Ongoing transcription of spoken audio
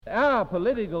Our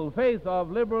political faith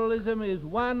of liberalism is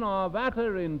one of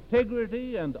utter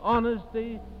integrity and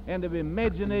honesty and of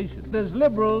imagination. As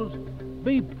liberals,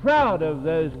 be proud of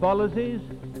those policies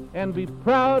and be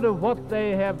proud of what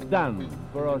they have done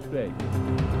for Australia.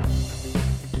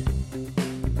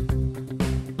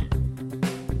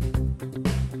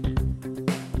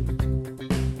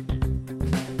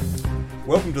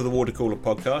 Welcome to the Water Cooler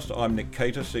Podcast. I'm Nick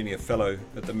Cater, Senior Fellow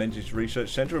at the Menzies Research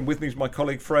Centre, and with me is my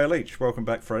colleague Freya Leach. Welcome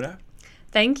back, Freya.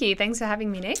 Thank you. Thanks for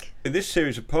having me, Nick. In this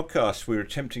series of podcasts, we're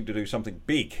attempting to do something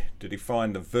big to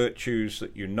define the virtues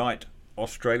that unite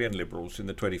Australian Liberals in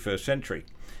the 21st century.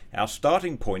 Our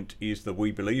starting point is the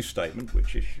We Believe statement,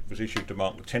 which was issued to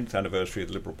mark the 10th anniversary of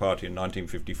the Liberal Party in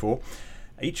 1954.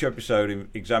 Each episode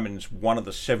examines one of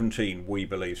the 17 We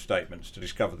Believe statements to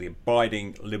discover the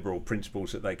abiding liberal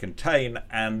principles that they contain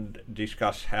and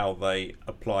discuss how they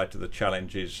apply to the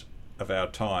challenges of our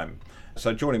time.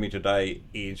 So joining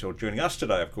us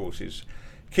today, of course, is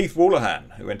Keith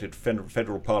Wolahan, who entered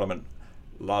federal parliament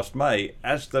last May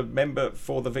as the member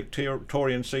for the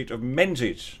Victorian seat of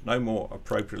Menzies, no more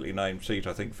appropriately named seat,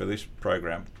 I think, for this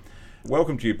programme.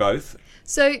 Welcome to you both.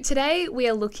 So today we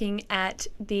are looking at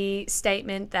the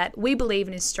statement that we believe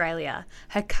in Australia,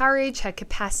 her courage, her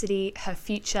capacity, her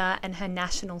future and her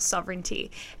national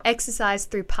sovereignty, exercised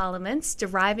through parliaments,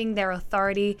 deriving their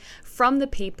authority from the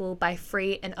people by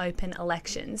free and open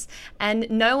elections. And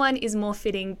no one is more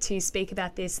fitting to speak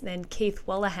about this than Keith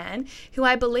Wolahan, who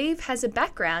I believe has a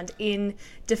background in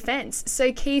defence.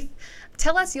 So Keith,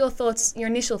 tell us your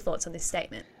initial thoughts on this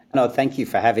statement. No, thank you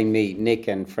for having me, Nick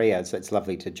and Freya. It's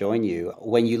lovely to join you.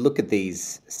 When you look at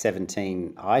these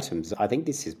 17 items, I think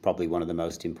this is probably one of the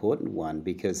most important one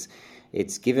because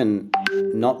it's given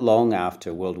not long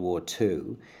after World War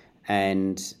II.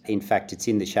 And in fact, it's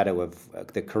in the shadow of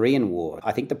the Korean War.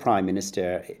 I think the Prime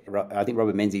Minister,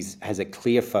 Robert Menzies, has a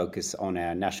clear focus on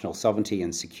our national sovereignty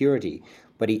and security,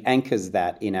 but he anchors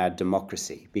that in our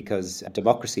democracy because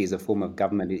democracy as a form of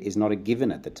government is not a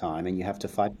given at the time and you have to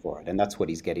fight for it. And that's what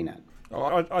he's getting at.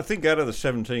 I think out of the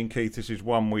 17, Keith, this is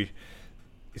one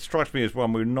it strikes me as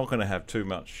one we're not going to have too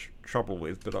much trouble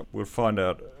with, but we'll find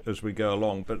out as we go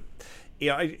along. But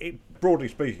yeah, broadly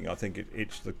speaking, I think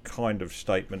it's the kind of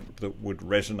statement that would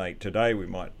resonate today. We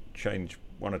might change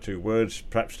one or two words,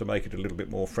 perhaps to make it a little bit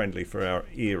more friendly for our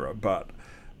era. But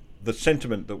the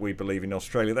sentiment that we believe in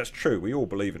Australia, that's true. We all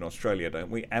believe in Australia,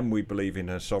 don't we? And we believe in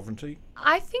her sovereignty.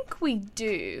 I think we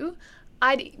do.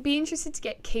 I'd be interested to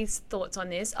get Keith's thoughts on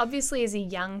this. Obviously, as a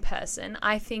young person,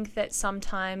 I think that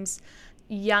sometimes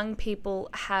young people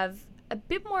have a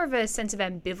bit more of a sense of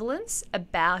ambivalence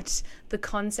about the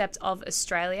concept of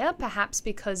Australia, perhaps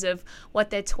because of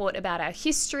what they're taught about our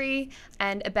history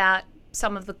and about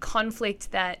some of the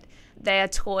conflict that they are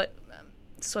taught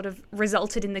sort of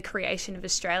resulted in the creation of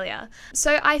Australia.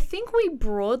 So I think we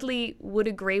broadly would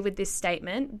agree with this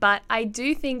statement, but I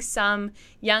do think some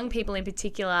young people in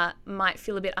particular might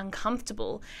feel a bit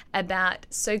uncomfortable about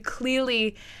so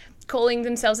clearly calling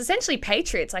themselves essentially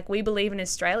patriots, like we believe in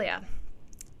Australia.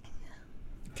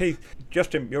 Keith,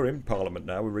 you're in Parliament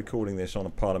now. We're recording this on a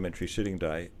parliamentary sitting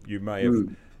day. You may have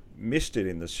missed it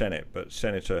in the Senate, but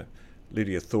Senator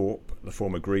Lydia Thorpe, the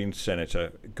former Greens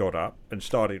senator, got up and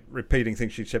started repeating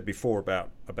things she'd said before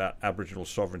about Aboriginal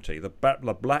sovereignty. The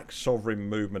black sovereign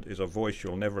movement is a voice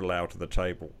you'll never allow to the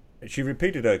table. She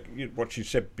repeated what she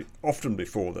said often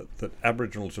before, that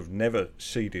Aboriginals have never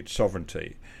ceded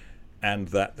sovereignty and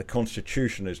that the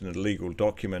Constitution is an illegal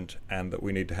document and that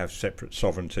we need to have separate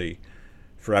sovereignty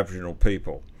for Aboriginal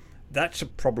people. That's a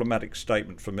problematic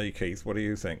statement for me, Keith. What do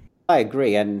you think? I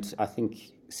agree, and I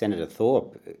think Senator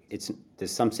Thorpe,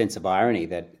 there's some sense of irony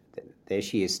that there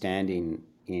she is standing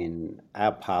in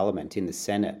our Parliament, in the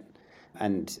Senate,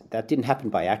 and that didn't happen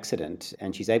by accident,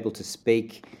 and she's able to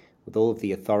speak with all of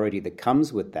the authority that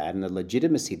comes with that and the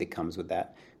legitimacy that comes with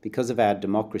that because of our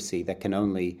democracy that can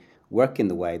only work in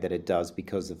the way that it does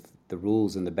because of the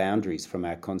rules and the boundaries from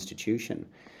our Constitution.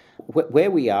 Where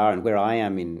we are and where I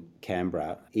am in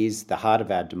Canberra is the heart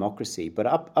of our democracy, but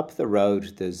up the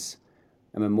road there's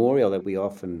a memorial that we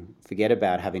often forget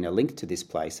about having a link to this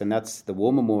place, and that's the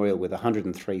War Memorial with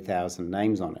 103,000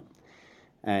 names on it.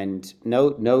 And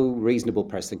no reasonable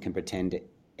person can pretend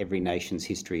every nation's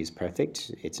history is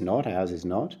perfect. It's not, ours is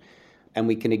not. And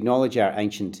we can acknowledge our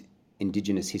ancient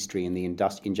Indigenous history and the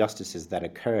injustices that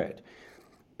occurred.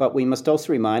 But we must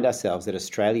also remind ourselves that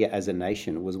Australia as a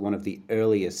nation was one of the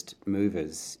earliest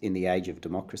movers in the age of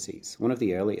democracies, one of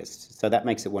the earliest. So that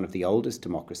makes it one of the oldest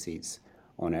democracies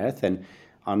on earth. And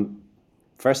I'm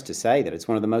first to say that it's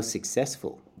one of the most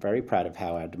successful. Very proud of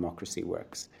how our democracy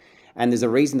works. And there's a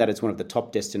reason that it's one of the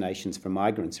top destinations for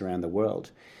migrants around the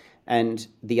world. And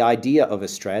the idea of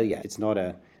Australia, it's not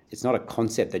a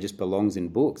concept that just belongs in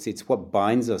books. It's what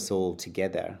binds us all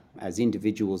together as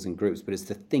individuals and groups, but it's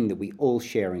the thing that we all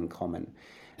share in common.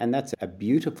 And that's a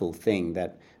beautiful thing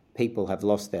that people have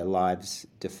lost their lives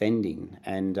defending.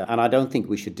 And I don't think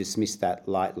we should dismiss that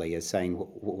lightly as saying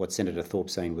what Senator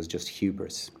Thorpe's saying was just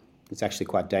hubris. It's actually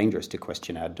quite dangerous to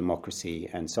question our democracy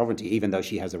and sovereignty, even though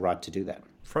she has a right to do that.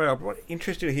 Freya, I'm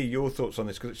interested to hear your thoughts on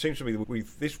this, because it seems to me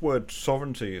that this word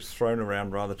sovereignty is thrown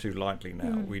around rather too lightly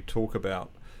now. We talk about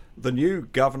the new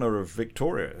governor of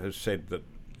Victoria has said that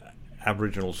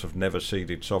Aboriginals have never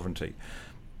ceded sovereignty.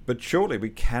 But surely we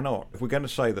cannot, if we're going to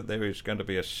say that there is going to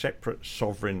be a separate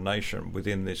sovereign nation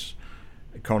within this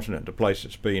continent, a place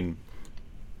that's been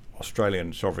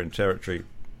Australian sovereign territory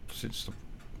since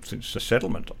the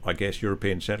settlement, I guess,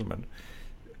 European settlement,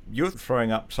 you're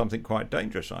throwing up something quite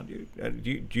dangerous, aren't you?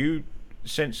 Do you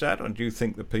sense that, and do you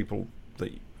think that people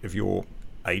of your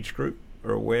age group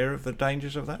are aware of the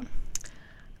dangers of that?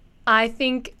 I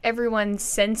think everyone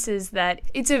senses that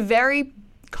it's a very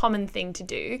common thing to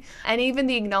do. And even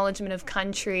the acknowledgement of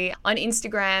country on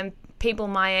Instagram, people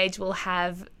my age will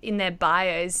have in their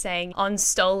bios saying on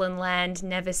stolen land,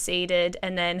 never ceded,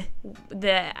 and then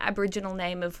the Aboriginal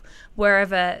name of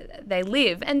wherever they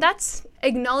live. And that's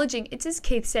acknowledging, it's as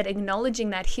Keith said, acknowledging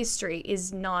that history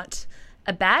is not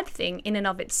a bad thing in and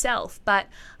of itself. But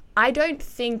I don't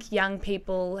think young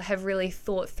people have really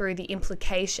thought through the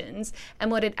implications and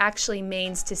what it actually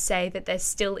means to say that there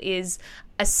still is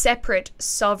a separate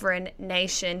sovereign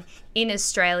nation in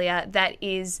Australia that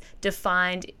is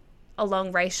defined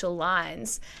along racial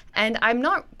lines. And I'm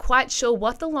not quite sure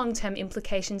what the long-term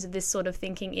implications of this sort of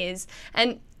thinking is.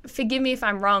 And forgive me if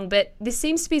I'm wrong, but this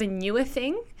seems to be a newer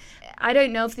thing. I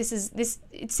don't know if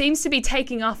it seems to be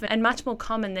taking off and much more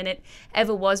common than it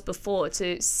ever was before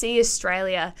to see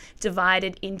Australia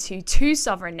divided into two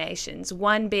sovereign nations,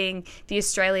 one being the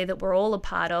Australia that we're all a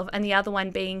part of and the other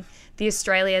one being the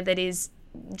Australia that is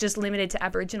just limited to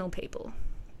Aboriginal people.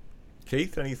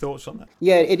 Keith, any thoughts on that?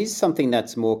 Yeah, it is something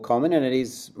that's more common, and it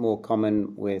is more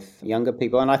common with younger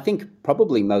people. And I think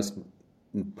probably most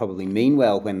mean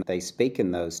well when they speak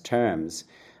in those terms.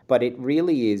 But it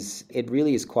really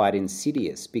is quite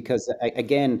insidious because,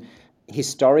 again,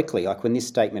 historically, like when this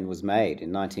statement was made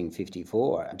in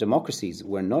 1954, democracies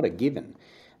were not a given.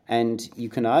 And you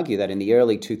can argue that in the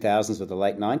early 2000s or the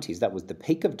late 90s, that was the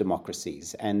peak of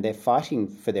democracies, and they're fighting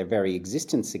for their very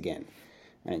existence again.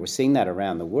 And we're seeing that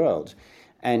around the world.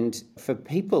 And for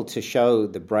people to show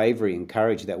the bravery and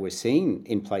courage that we're seeing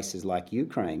in places like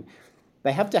Ukraine,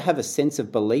 they have to have a sense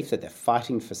of belief that they're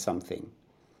fighting for something.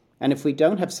 And if we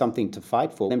don't have something to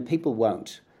fight for, then people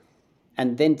won't.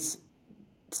 And then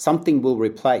something will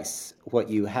replace what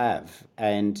you have.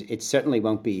 And it certainly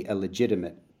won't be a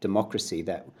legitimate democracy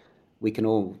that we can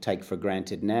all take for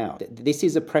granted now. This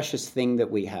is a precious thing that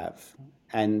we have.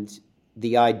 And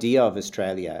the idea of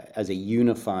Australia as a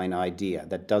unifying idea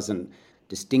that doesn't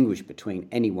distinguish between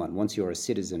anyone. Once you're a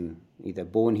citizen, either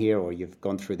born here or you've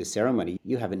gone through the ceremony,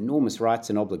 you have enormous rights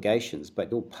and obligations,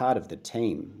 but you're part of the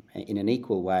team in an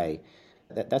equal way.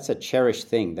 That's a cherished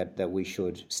thing that we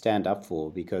should stand up for,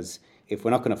 because if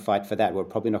we're not going to fight for that, we're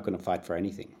probably not going to fight for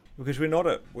anything. Because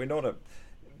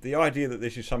the idea that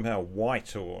this is somehow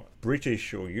white or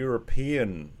British or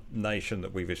European nation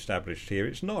that we've established here,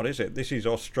 it's not, is it? This is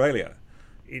Australia.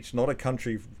 It's not a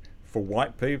country for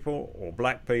white people or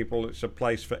black people. It's a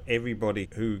place for everybody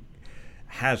who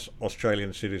has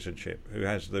Australian citizenship, who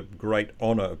has the great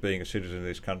honour of being a citizen of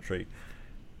this country.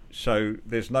 So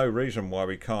there's no reason why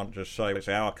we can't just say it's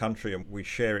our country and we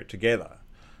share it together.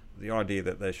 The idea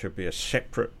that there should be a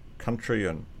separate country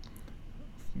and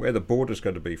where the border's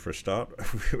going to be for a start,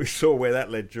 we saw where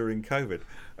that led during COVID.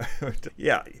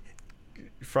 Yeah.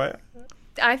 Freya?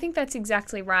 I think that's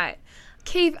exactly right.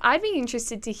 Keith, I'd be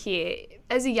interested to hear,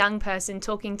 as a young person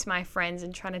talking to my friends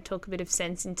and trying to talk a bit of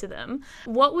sense into them,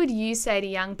 what would you say to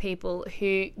young people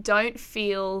who don't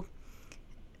feel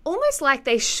almost like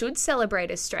they should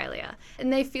celebrate Australia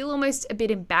and they feel almost a bit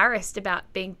embarrassed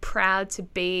about being proud to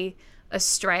be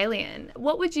Australian?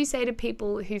 What would you say to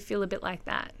people who feel a bit like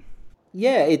that?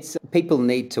 Yeah, it's people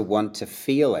need to want to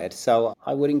feel it. So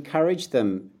I would encourage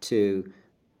them to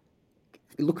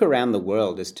look around the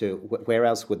world as to where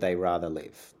else would they rather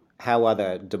live? How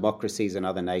other democracies and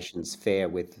other nations fare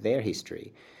with their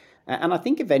history? And I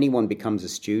think if anyone becomes a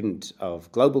student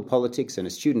of global politics and a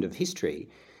student of history,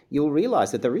 you'll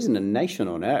realise that there isn't a nation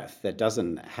on earth that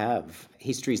doesn't have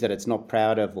histories that it's not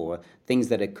proud of or things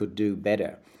that it could do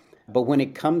better. But when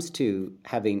it comes to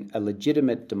having a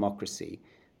legitimate democracy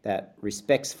that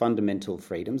respects fundamental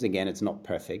freedoms. Again, it's not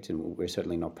perfect, and we're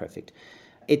certainly not perfect.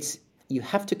 You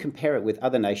have to compare it with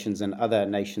other nations and other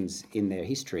nations in their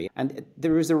history. And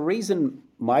there is a reason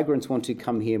migrants want to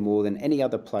come here more than any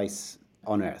other place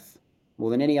on earth,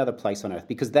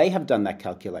 because they have done that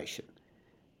calculation.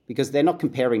 Because they're not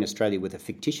comparing Australia with a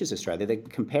fictitious Australia, they're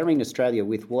comparing Australia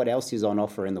with what else is on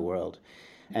offer in the world.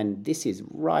 And this is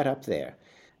right up there.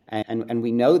 And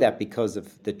we know that because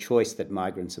of the choice that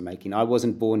migrants are making. I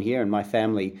wasn't born here, and my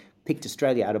family picked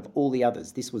Australia out of all the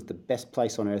others. This was the best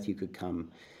place on earth you could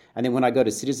come. And then when I go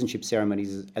to citizenship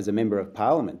ceremonies as a member of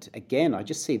Parliament, again, I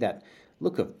just see that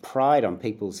look of pride on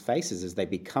people's faces as they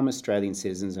become Australian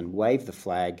citizens and wave the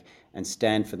flag and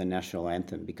stand for the national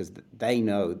anthem, because they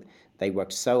know they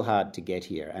worked so hard to get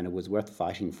here, and it was worth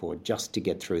fighting for just to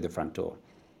get through the front door.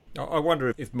 I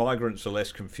wonder if migrants are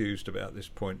less confused about this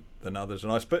point than others.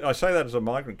 And I say that as a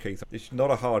migrant, Keith. It's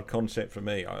not a hard concept for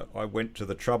me. I went to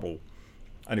the trouble,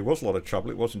 and it was a lot of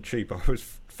trouble. It wasn't cheap. I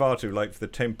was far too late for the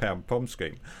 £10 POM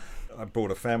scheme. I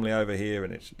brought a family over here,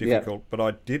 and it's difficult. Yeah. But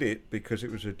I did it because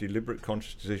it was a deliberate,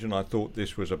 conscious decision. I thought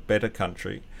this was a better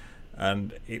country,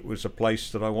 and it was a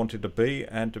place that I wanted to be,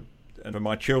 and for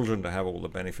my children to have all the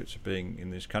benefits of being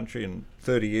in this country. And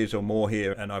 30 years or more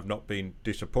here, and I've not been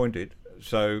disappointed.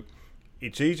 So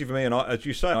it's easy for me, and as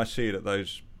you say, I see it at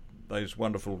those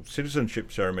wonderful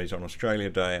citizenship ceremonies on Australia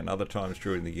Day and other times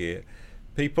during the year.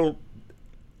 People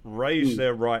raise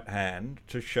their right hand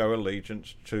to show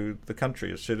allegiance to the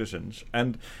country as citizens,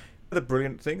 and the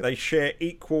brilliant thing, they share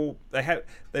equal.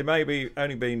 They may be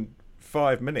only been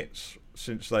 5 minutes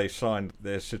since they signed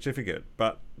their certificate,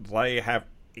 but they have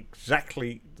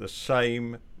exactly the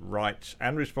same rights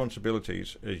and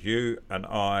responsibilities as you and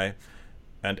I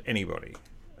and anybody.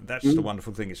 That's the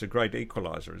wonderful thing. It's a great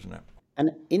equaliser, isn't it?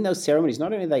 And in those ceremonies,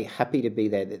 not only are they happy to be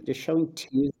there, they're just showing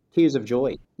tears of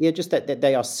joy. Yeah, just that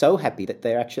they are so happy that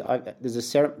they're actually...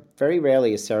 very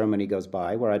rarely a ceremony goes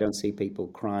by where I don't see people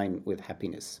crying with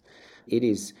happiness. It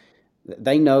is...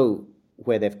 They know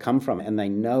where they've come from, and they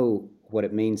know what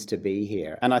it means to be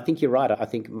here. And I think you're right. I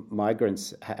think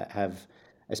migrants have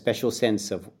a special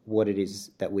sense of what it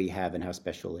is that we have and how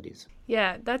special it is.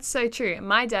 Yeah, that's so true.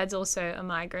 My dad's also a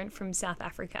migrant from South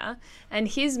Africa, and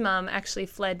his mum actually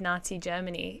fled Nazi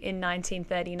Germany in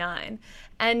 1939.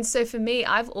 And so for me,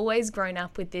 I've always grown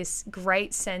up with this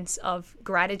great sense of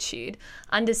gratitude,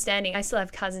 understanding I still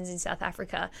have cousins in South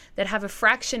Africa that have a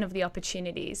fraction of the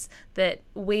opportunities that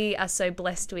we are so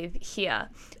blessed with here.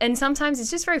 And sometimes it's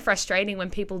just very frustrating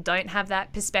when people don't have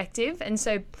that perspective. And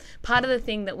so part of the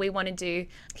thing that we want to do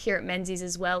here at Menzies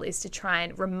as well is to try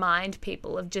and remind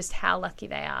people of just how lucky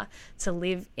they are to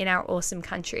live in our awesome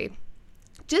country.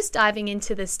 Just diving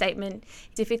into the statement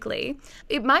specifically,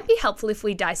 it might be helpful if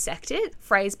we dissect it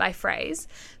phrase by phrase.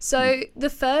 So the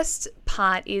first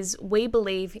part is we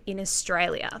believe in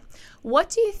Australia. What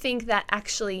do you think that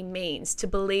actually means, to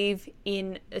believe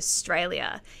in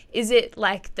Australia? Is it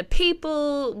like the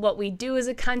people, what we do as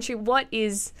a country? What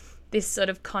is this sort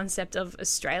of concept of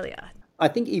Australia? I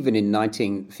think even in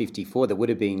 1954, there would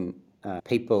have been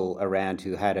people around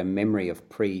who had a memory of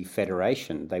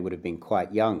pre-federation. They would have been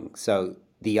quite young. So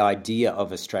the idea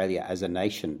of Australia as a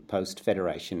nation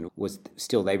post-federation was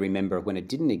still, they remember when it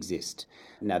didn't exist.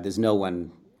 Now, there's no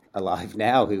one alive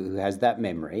now who has that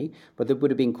memory, but there would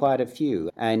have been quite a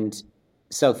few. And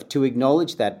so to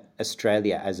acknowledge that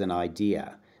Australia as an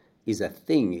idea is a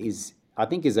thing I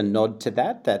think is a nod to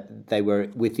that they were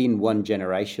within one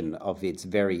generation of its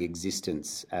very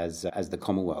existence as the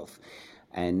Commonwealth.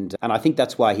 And I think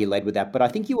that's why he led with that. But I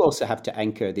think you also have to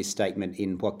anchor this statement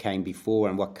in what came before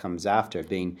and what comes after,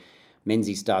 being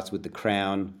Menzies starts with the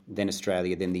Crown, then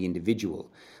Australia, then the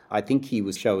individual. I think he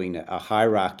was showing a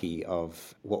hierarchy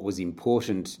of what was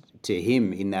important to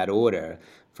him in that order,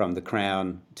 from the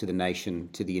Crown to the nation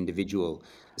to the individual.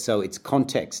 So its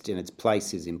context and its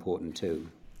place is important too.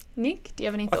 Nick, do you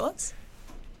have any thoughts?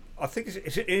 I think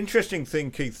it's an interesting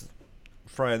thing, Keith,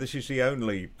 Freya. This is the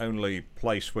only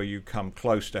place where you come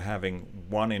close to having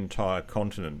one entire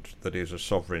continent that is a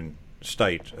sovereign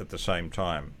state at the same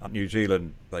time. New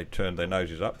Zealand, they turned their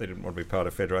noses up. They didn't want to be part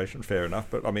of Federation, fair enough.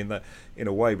 But, I mean, in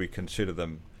a way, we consider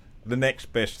them the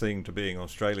next best thing to being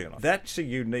Australian. That's a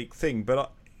unique thing.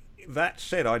 But that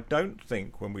said, I don't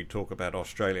think when we talk about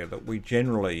Australia that we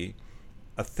generally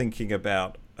are thinking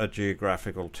about a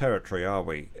geographical territory, are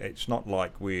we? It's not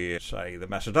like we're, say, the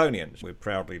Macedonians. We're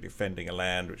proudly defending a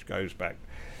land which goes back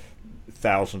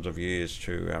thousands of years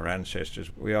to our ancestors.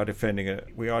 We are defending it.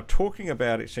 We are talking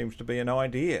about, it seems to be, an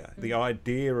idea. The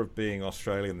idea of being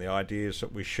Australian, the ideas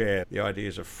that we share, the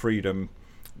ideas of freedom,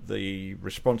 the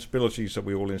responsibilities that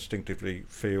we all instinctively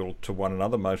feel to one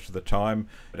another most of the time,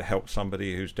 to help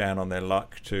somebody who's down on their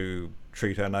luck, to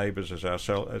treat our neighbours as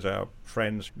our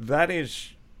friends. That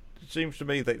is, it seems to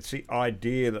me that it's the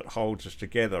idea that holds us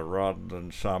together rather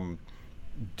than some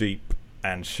deep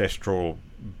ancestral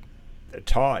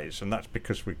ties, and that's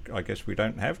because I guess we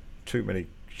don't have too many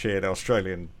shared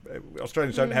Australians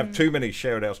don't have too many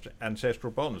shared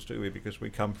ancestral bonds, do we? Because we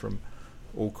come from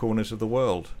all corners of the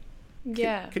world.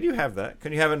 Yeah. Can you have that?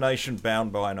 Can you have a nation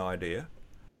bound by an idea?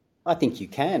 I think you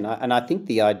can. And I think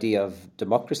the idea of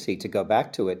democracy, to go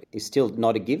back to it, is still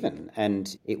not a given.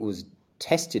 And it was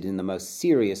tested in the most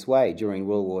serious way during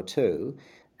World War II,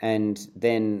 and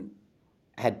then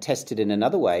had tested in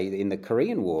another way in the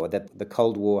Korean War, that the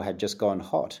Cold War had just gone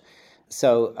hot.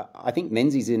 So I think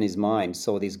Menzies in his mind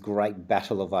saw this great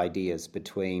battle of ideas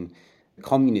between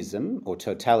communism or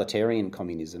totalitarian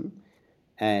communism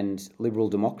and liberal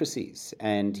democracies.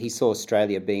 And he saw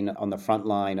Australia being on the front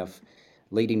line of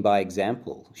leading by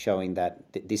example, showing that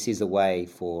this is a way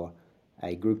for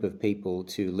a group of people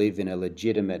to live in a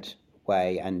legitimate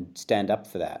way and stand up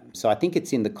for that. So I think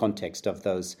it's in the context of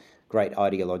those great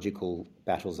ideological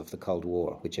battles of the Cold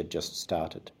War, which had just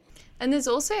started. And there's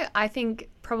also, I think,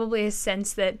 probably a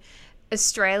sense that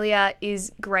Australia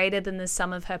is greater than the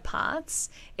sum of her parts.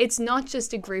 It's not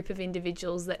just a group of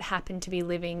individuals that happen to be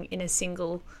living in a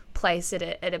single place at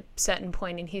a certain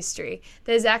point in history.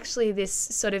 There's actually this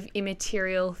sort of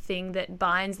immaterial thing that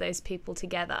binds those people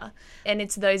together. And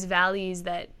it's those values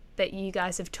that you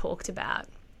guys have talked about.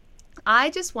 I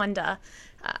just wonder,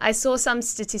 I saw some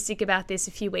statistic about this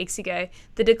a few weeks ago,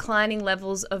 the declining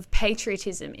levels of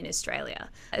patriotism in Australia,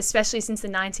 especially since the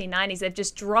 1990s. They've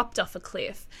just dropped off a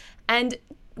cliff. And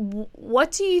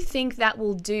what do you think that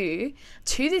will do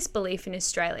to this belief in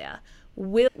Australia?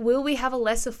 Will we have a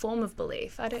lesser form of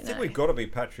belief? I don't know. I think we've got to be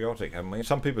patriotic, haven't we?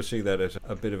 Some people see that as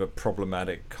a bit of a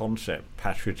problematic concept,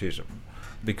 patriotism,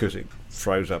 because it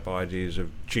throws up ideas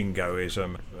of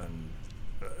jingoism and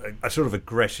a sort of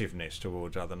aggressiveness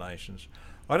towards other nations.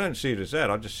 I don't see it as that.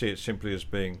 I just see it simply as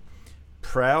being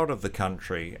proud of the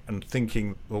country and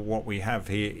thinking that what we have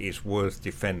here is worth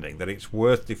defending, that it's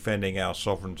worth defending our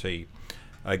sovereignty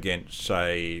against,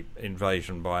 say,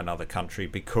 invasion by another country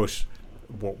because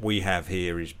what we have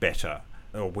here is better,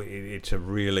 or it's a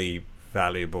really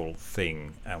valuable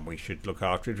thing and we should look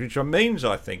after it, which means,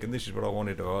 I think, and this is what I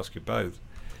wanted to ask you both,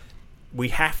 we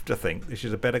have to think this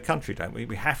is a better country, don't we?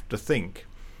 We have to think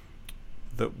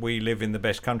that we live in the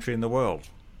best country in the world,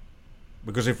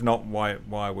 because if not, why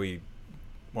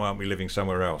aren't we living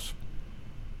somewhere else?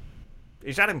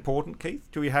 Is that important, Keith?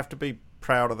 Do we have to be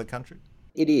proud of the country?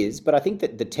 It is, but I think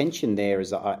that the tension there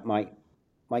is,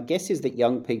 my guess is that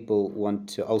young people want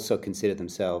to also consider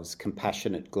themselves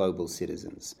compassionate global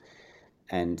citizens,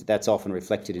 and that's often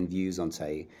reflected in views on,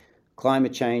 say,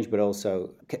 climate change, but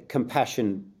also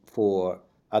compassion for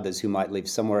others who might live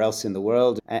somewhere else in the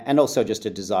world, and also just a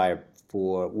desire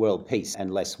for world peace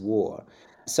and less war.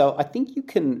 So I think you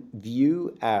can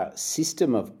view our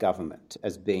system of government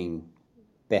as being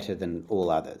better than all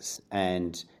others,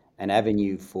 and an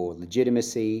avenue for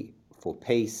legitimacy, for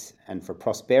peace, and for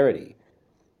prosperity,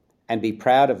 and be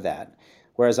proud of that.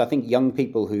 Whereas I think young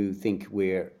people who think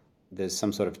there's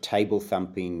some sort of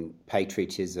table-thumping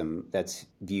patriotism that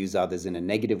views others in a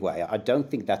negative way, I don't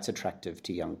think that's attractive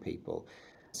to young people.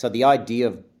 So the idea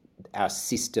of our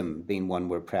system being one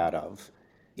we're proud of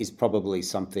is probably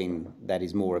something that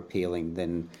is more appealing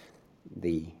than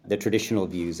the traditional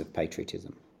views of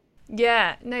patriotism.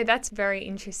 Yeah, no, that's very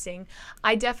interesting.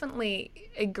 I definitely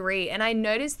agree. And I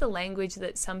notice the language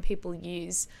that some people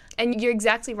use. And you're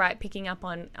exactly right, picking up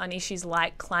on issues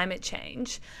like climate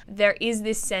change. There is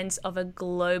this sense of a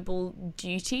global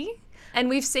duty. And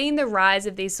we've seen the rise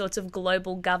of these sorts of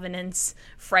global governance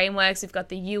frameworks. We've got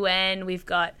the UN, we've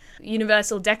got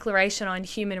Universal Declaration on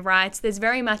Human Rights. There's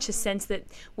very much a sense that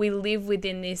we live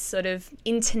within this sort of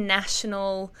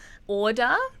international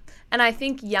order. And I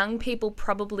think young people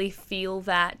probably feel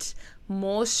that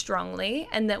more strongly,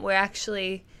 and that we're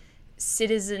actually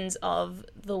citizens of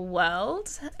the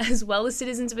world as well as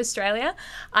citizens of Australia.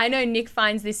 I know Nick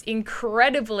finds this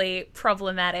incredibly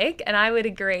problematic, and I would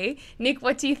agree. Nick,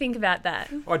 what do you think about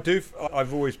that? I do.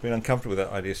 I've always been uncomfortable with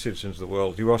that idea, citizens of the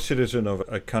world. You are citizen of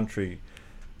a country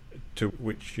to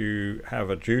which you have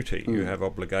a duty, you have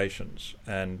obligations.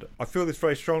 And I feel this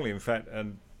very strongly, in fact,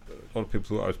 and a lot of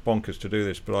people thought I was bonkers to do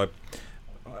this, but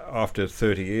after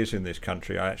 30 years in this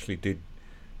country, I actually did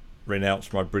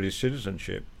renounce my British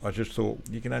citizenship. I just thought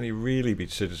you can only really be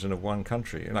citizen of one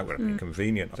country, and that would have been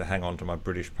convenient to hang on to my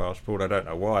British passport. I don't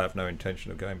know why. I have no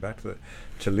intention of going back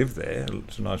to live there.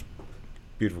 It's a nice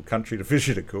beautiful country to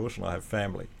visit, of course, and I have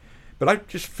family. But I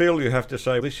just feel you have to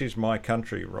say, this is my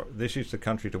country. This is the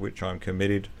country to which I'm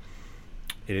committed.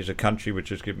 It is a country which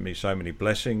has given me so many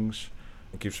blessings.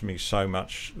 It gives me so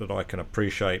much that I can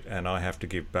appreciate, and I have to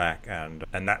give back. And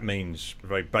that means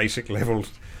very basic levels,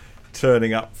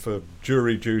 turning up for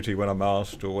jury duty when I'm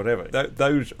asked or whatever.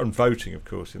 Those, and voting, of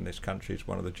course, in this country is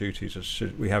one of the duties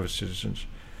we have as citizens.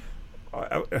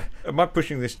 Am I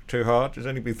pushing this too hard? Does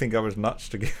anybody think I was nuts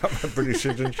to give up my British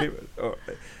citizenship? Or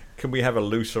can we have a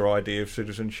looser idea of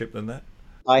citizenship than that?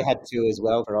 I had to as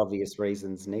well, for obvious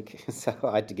reasons, Nick. So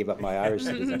I had to give up my Irish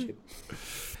citizenship.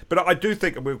 But I do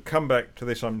think, and we'll come back to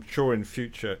this, I'm sure, in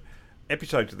future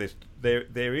episodes of this,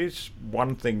 there is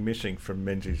one thing missing from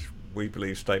Menzies' We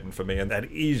Believe statement for me, and that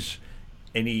is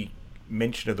any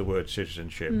mention of the word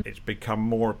citizenship. It's become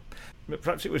more,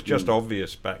 perhaps it was just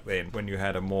obvious back then when you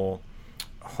had a more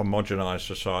homogenised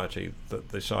society that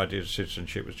this idea of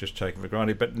citizenship was just taken for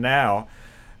granted. But now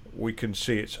we can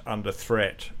see it's under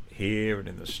threat here and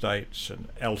in the States and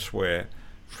elsewhere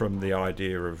from the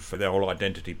idea of the whole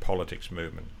identity politics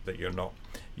movement, that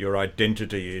your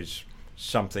identity is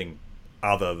something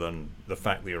other than the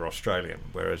fact that you're Australian,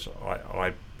 whereas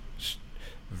I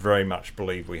very much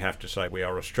believe we have to say we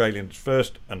are Australians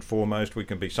first and foremost. We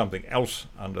can be something else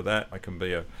under that. I can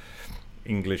be a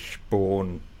English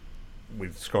born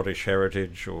with Scottish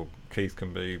heritage, or Keith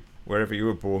can be wherever you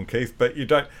were born, Keith, but you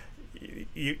don't.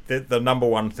 The number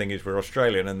one thing is we're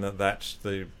Australian, and that's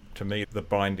to me the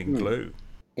binding glue.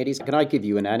 It is. Can I give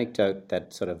you an anecdote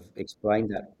that sort of explained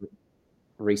that?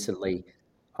 Recently,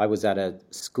 I was at a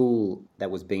school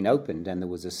that was being opened, and there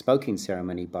was a smoking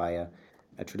ceremony by a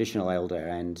traditional elder,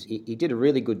 and he did a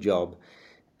really good job,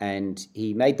 and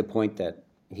he made the point that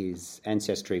his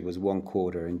ancestry was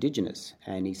 1/4 Indigenous,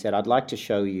 and he said, "I'd like to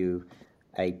show you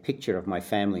a picture of my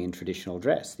family in traditional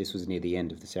dress." This was near the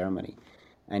end of the ceremony.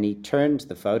 And he turned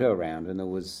the photo around, and there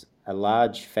was a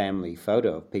large family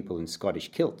photo of people in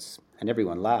Scottish kilts, and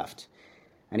everyone laughed.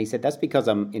 And he said, "That's because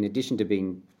I'm, in addition to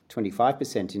being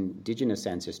 25% Indigenous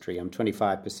ancestry, I'm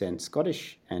 25%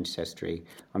 Scottish ancestry.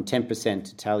 I'm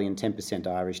 10% Italian, 10%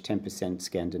 Irish, 10%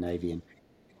 Scandinavian."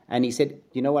 And he said,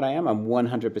 "You know what I am? I'm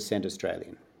 100%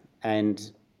 Australian."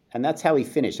 And that's how he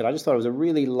finished. And I just thought it was a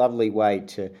really lovely way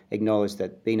to acknowledge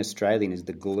that being Australian is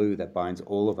the glue that binds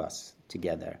all of us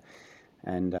together.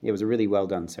 And it was a really well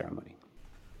done ceremony.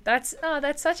 That's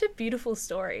such a beautiful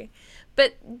story.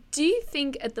 But do you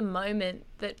think at the moment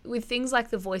that with things like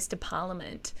the Voice to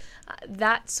Parliament,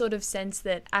 that sort of sense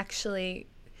that actually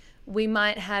we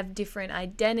might have different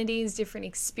identities, different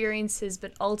experiences,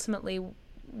 but ultimately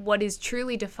what is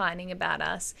truly defining about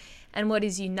us and what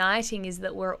is uniting is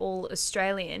that we're all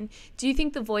Australian. Do you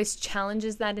think the Voice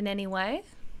challenges that in any way?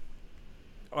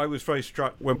 I was very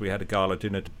struck when we had a gala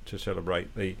dinner to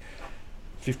celebrate the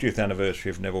 50th anniversary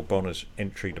of Neville Bonner's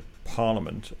entry to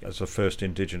Parliament as the first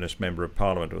Indigenous Member of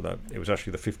Parliament, although it was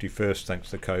actually the 51st thanks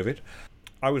to COVID.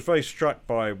 I was very struck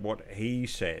by what he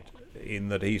said, in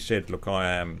that he said, "Look,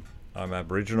 I'm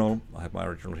Aboriginal, I have my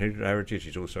original heritage."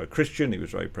 He's also a Christian. He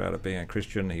was very proud of being a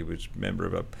Christian. He was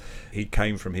he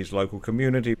came from his local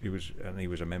community. He was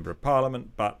a Member of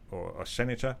Parliament, or a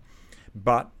senator.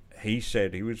 But he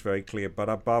said, he was very clear, but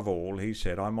above all, he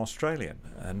said, "I'm Australian."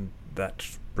 And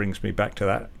that brings me back to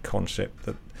that concept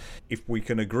that if we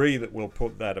can agree that we'll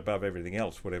put that above everything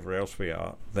else, whatever else we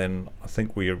are, then I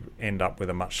think we end up with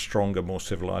a much stronger, more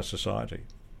civilised society.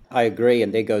 I agree,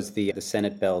 and there goes the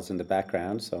Senate bells in the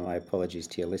background, so my apologies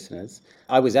to your listeners.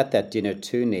 I was at that dinner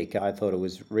too, Nick. I thought it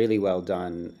was really well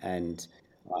done, and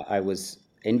I was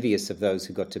envious of those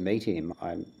who got to meet him.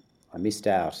 I missed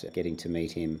out getting to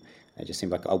meet him. It just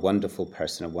seemed like a wonderful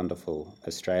person, a wonderful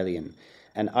Australian.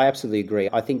 And I absolutely agree.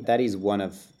 I think that is one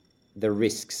of the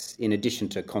risks, in addition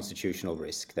to constitutional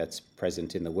risk that's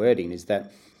present in the wording, is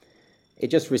that it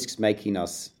just risks making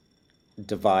us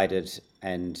divided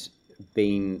and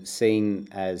being seen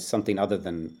as something other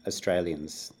than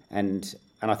Australians. And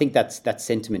I think that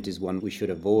sentiment is one we should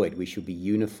avoid. We should be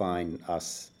unifying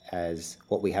us as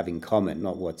what we have in common,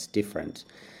 not what's different.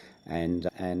 And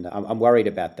I'm worried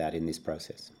about that in this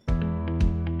process.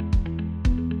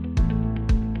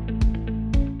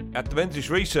 At the Menzies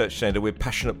Research Centre, we're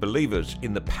passionate believers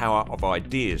in the power of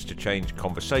ideas to change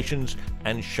conversations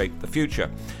and shape the future.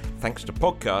 Thanks to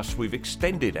podcasts, we've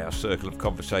extended our circle of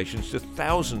conversations to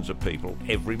thousands of people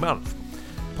every month.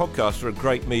 Podcasts are a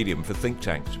great medium for think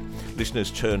tanks.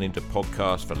 Listeners turn into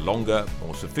podcasts for longer,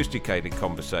 more sophisticated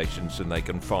conversations than they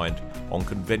can find on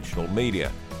conventional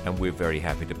media, and we're very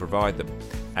happy to provide them.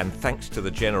 And thanks to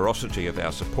the generosity of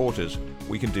our supporters,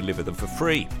 we can deliver them for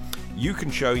free. You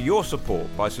can show your support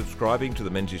by subscribing to the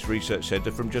Menzies Research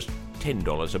Centre from just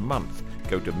 $10 a month.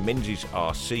 Go to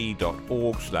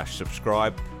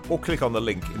menziersrc.org/subscribe or click on the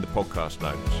link in the podcast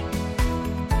notes.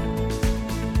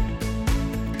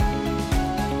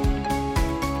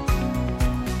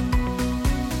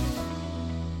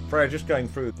 Freya, just going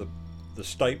through the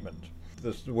statement,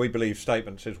 the We Believe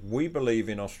statement says, "We believe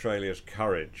in Australia's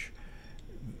courage."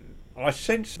 I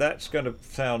sense that's going to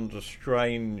sound a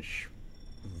strange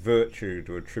virtue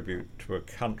to attribute to a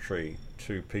country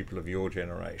to people of your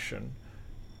generation.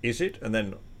 Is it? And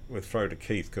then we'll throw to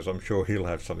Keith, because I'm sure he'll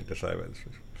have something to say about this.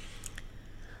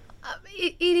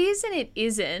 It is and it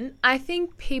isn't. I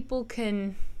think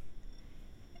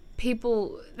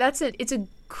it's a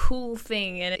cool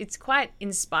thing, and it's quite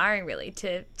inspiring really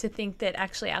to think that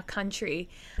actually our country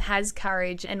has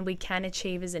courage and we can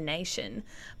achieve as a nation.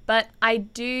 But I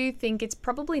do think it's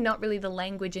probably not really the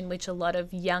language in which a lot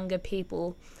of younger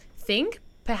people think.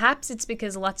 Perhaps it's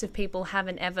because lots of people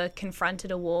haven't ever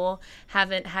confronted a war,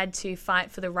 haven't had to fight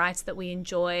for the rights that we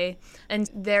enjoy, and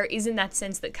there isn't that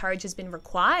sense that courage has been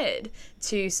required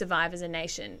to survive as a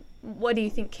nation. What do you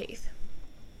think, Keith?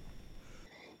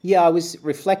 Yeah, I was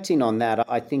reflecting on that.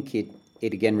 I think it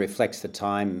again reflects the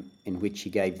time in which he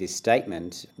gave this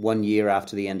statement, 1 year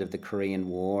after the end of the Korean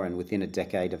War and within a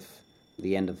decade of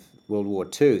the end of World War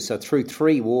II. So through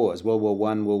three wars, World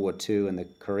War I, World War II and the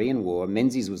Korean War,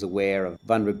 Menzies was aware of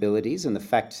vulnerabilities and the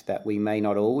fact that we may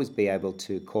not always be able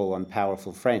to call on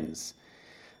powerful friends.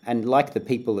 And like the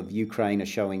people of Ukraine are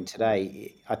showing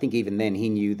today, I think even then he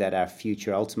knew that our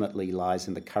future ultimately lies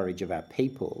in the courage of our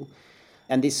people.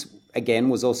 And this, again,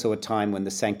 was also a time when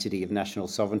the sanctity of national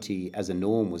sovereignty as a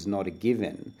norm was not a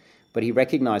given. But he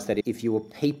recognised that if your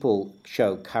people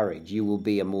show courage, you will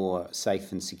be a more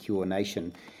safe and secure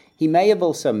nation. He may have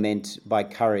also meant by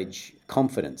courage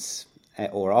confidence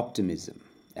or optimism.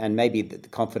 And maybe the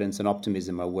confidence and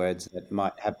optimism are words that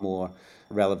might have more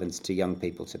relevance to young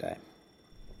people today.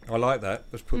 I like that.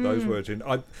 Let's put those words in.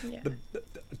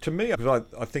 To me, because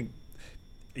I think,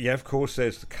 yeah, of course,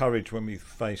 there's the courage when we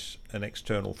face an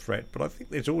external threat, but I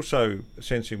think there's also a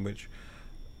sense in which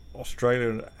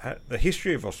Australia, the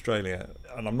history of Australia,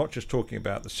 and I'm not just talking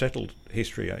about the settled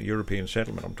history, European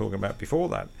settlement, I'm talking about before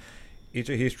that, it's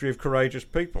a history of courageous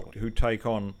people who take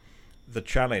on the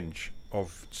challenge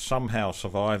of somehow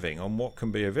surviving on what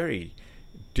can be a very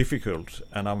difficult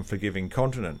and unforgiving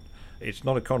continent. It's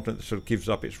not a continent that sort of gives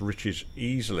up its riches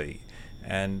easily,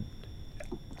 and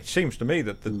it seems to me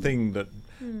that the thing that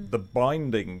the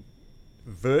binding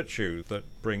virtue that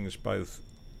brings both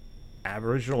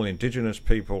Aboriginal, Indigenous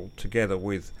people together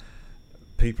with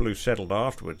people who settled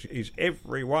afterwards is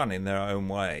everyone in their own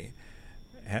way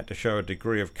had to show a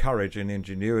degree of courage and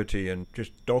ingenuity and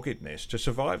just doggedness to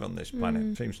survive on this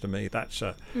planet. Seems to me that's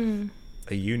a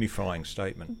unifying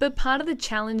statement. But part of the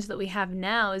challenge that we have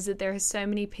now is that there are so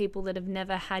many people that have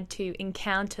never had to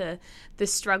encounter the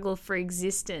struggle for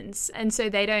existence, and so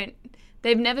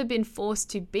they've never been forced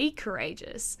to be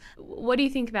courageous. What do you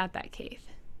think about that, Keith?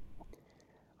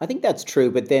 I think that's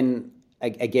true, but then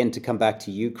again, to come back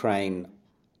to Ukraine,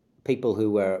 people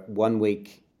who were 1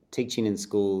 week teaching in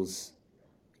schools,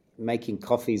 making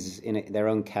coffees in their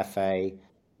own cafe,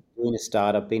 doing a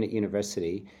startup, being at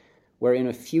university, were in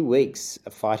a few weeks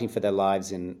fighting for their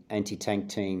lives in anti-tank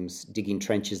teams, digging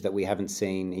trenches that we haven't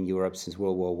seen in Europe since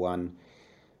World War I.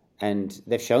 And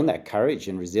they've shown that courage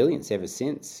and resilience ever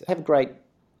since. I have great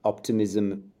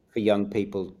optimism for young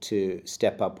people to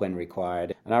step up when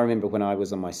required. And I remember when I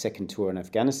was on my second tour in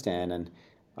Afghanistan and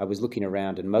I was looking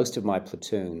around and most of my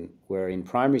platoon were in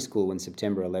primary school when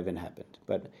September 11 happened.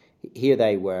 But here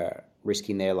they were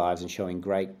risking their lives and showing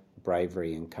great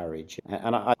bravery and courage.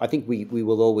 And I think we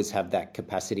will always have that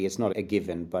capacity. It's not a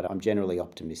given, but I'm generally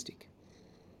optimistic.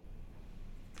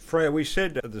 Freya, we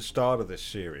said at the start of this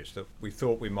series that we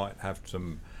thought we might have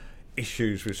some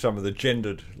issues with some of the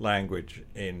gendered language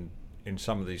in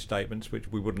some of these statements,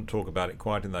 which we wouldn't talk about it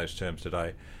quite in those terms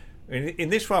today. In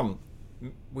this one,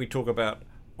 we talk about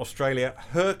Australia,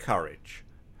 her courage,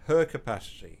 her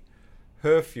capacity,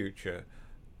 her future,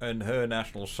 and her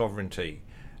national sovereignty.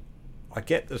 I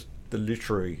get the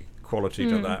literary quality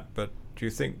to that, but do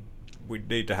you think we'd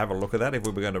need to have a look at that if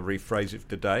we were going to rephrase it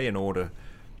today in order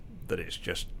that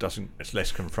it's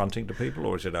less confronting to people,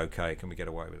 or is it okay? Can we get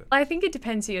away with it? I think it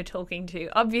depends who you're talking to.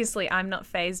 Obviously, I'm not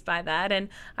fazed by that, and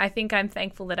I think I'm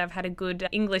thankful that I've had a good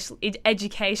English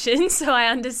education, so I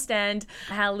understand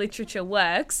how literature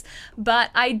works.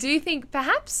 But I do think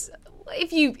perhaps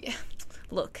if you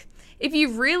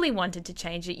really wanted to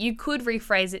change it, you could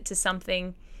rephrase it to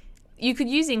something. You could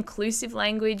use inclusive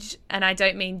language, and I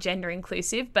don't mean gender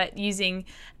inclusive, but using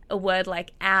a word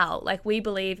like our, like we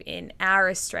believe in our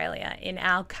Australia, in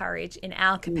our courage, in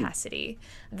our capacity.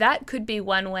 That could be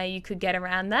one way you could get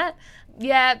around that.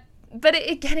 Yeah, but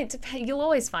again, it depends. You'll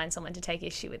always find someone to take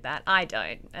issue with that. I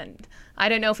don't. And I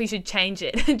don't know if we should change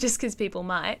it just because people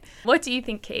might. What do you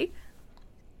think, Keith?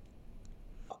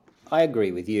 I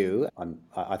agree with you.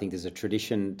 I think there's a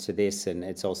tradition to this, and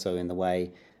it's also in the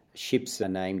way ships are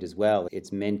named as well.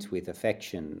 It's meant with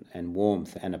affection and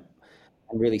warmth and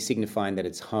really signifying that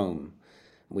it's home.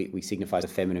 We signify the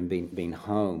feminine being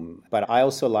home. But I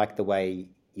also like the way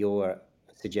your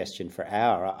suggestion for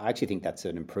our, I actually think that's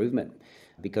an improvement,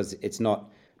 because it's not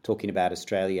talking about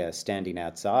Australia standing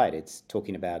outside. It's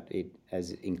talking about it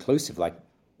as inclusive, like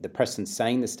the person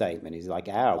saying the statement is like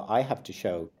our. I have to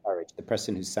show courage, the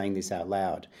person who's saying this out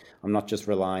loud. I'm not just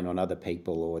relying on other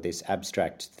people or this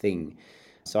abstract thing.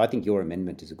 So I think your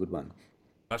amendment is a good one.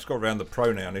 Let's go around the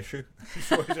pronoun issue.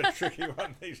 It's always a tricky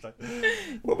one these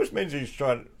days. What was Menzies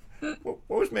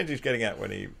getting at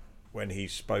when he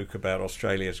spoke about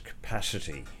Australia's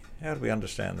capacity? How do we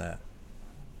understand that?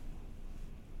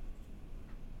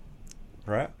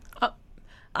 Right?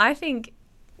 I think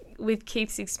with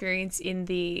Keith's experience in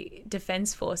the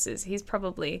Defence Forces, he's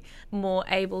probably more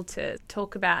able to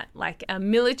talk about like a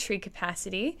military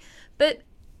capacity. But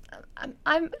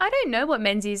I don't know what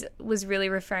Menzies was really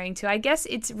referring to. I guess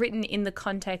it's written in the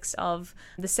context of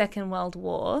the Second World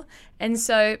War. And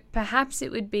so perhaps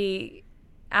it would be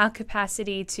our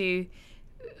capacity to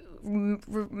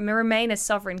remain a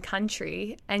sovereign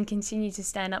country and continue to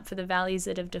stand up for the values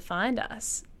that have defined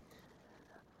us.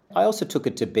 I also took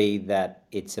it to be that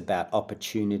it's about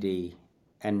opportunity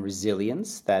and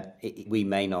resilience, that we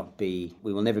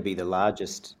will never be the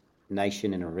largest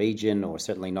nation in a region, or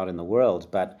certainly not in the world,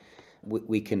 but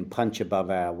we can punch above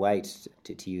our weight,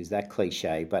 to use that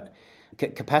cliche. But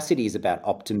capacity is about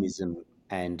optimism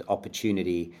and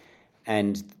opportunity.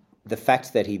 And the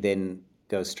fact that he then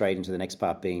goes straight into the next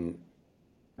part being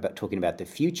about talking about the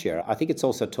future, I think it's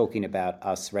also talking about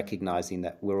us recognising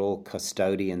that we're all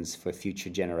custodians for future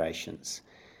generations.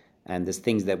 And there's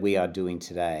things that we are doing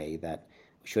today that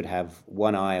we should have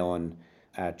one eye on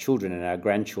our children and our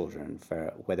grandchildren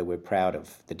for whether we're proud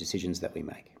of the decisions that we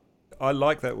make. I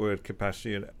like that word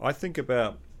capacity, and I think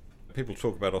about, people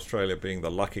talk about Australia being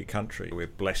the lucky country. We're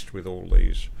blessed with all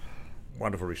these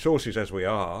wonderful resources as we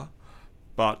are,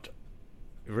 but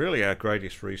really our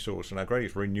greatest resource and our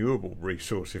greatest renewable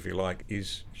resource, if you like,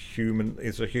 is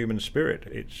a human spirit.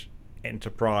 It's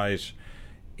enterprise,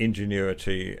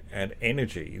 ingenuity and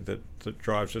energy that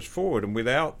drives us forward. And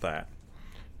without that,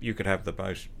 you could have the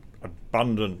most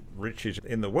abundant riches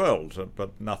in the world,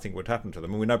 but nothing would happen to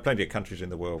them. And we know plenty of countries in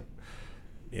the world,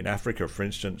 in Africa, for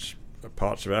instance,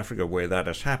 parts of Africa where that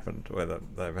has happened, where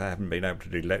they haven't been able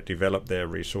to develop their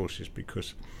resources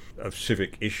because of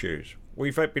civic issues.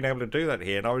 We've been able to do that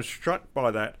here, and I was struck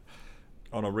by that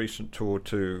on a recent tour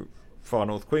to far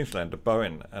north Queensland, to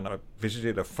Bowen, and I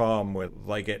visited a farm where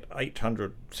they get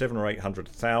 700,000 or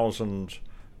 800,000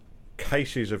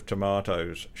 cases of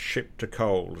tomatoes shipped to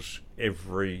Coles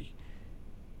every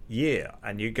year.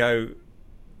 And you go,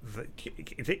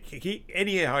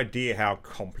 any idea how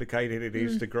complicated it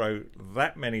is to grow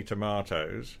that many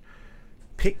tomatoes,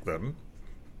 pick them,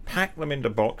 pack them into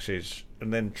boxes,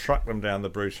 and then truck them down the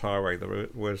Bruce Highway, the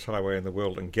worst highway in the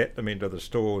world, and get them into the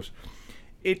stores?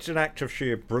 It's an act of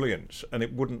sheer brilliance, and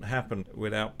it wouldn't happen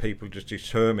without people just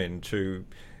determined to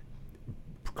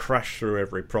crash through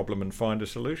every problem and find a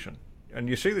solution. And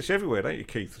you see this everywhere, don't you,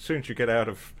 Keith? As soon as you get out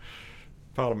of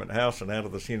Parliament House and out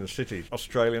of the inner city,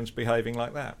 Australians behaving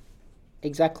like that.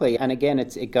 Exactly. And again,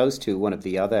 it goes to one of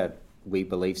the other We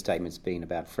Believe statements being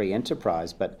about free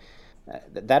enterprise, but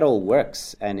that all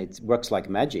works, and it works like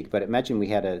magic. But imagine we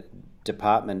had a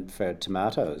department for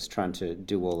tomatoes trying to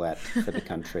do all that for the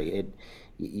country.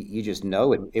 You just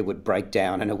know it would break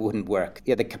down and it wouldn't work.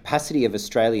 Yeah, the capacity of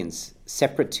Australians,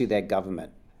 separate to their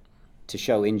government, to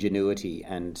show ingenuity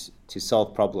and to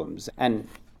solve problems, and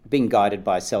being guided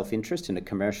by self-interest in a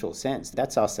commercial sense,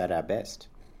 that's us at our best.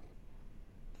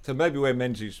 So maybe where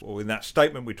Menzies, or in that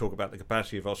statement we talk about the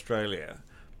capacity of Australia,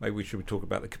 maybe we should talk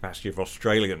about the capacity of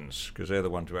Australians, because they're the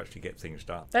ones who actually get things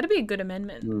done. That'd be a good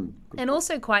amendment. And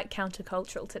also quite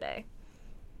countercultural today.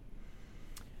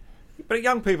 But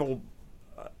young people,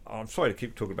 I'm sorry to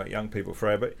keep talking about young people,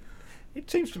 Freya, but it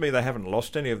seems to me they haven't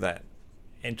lost any of that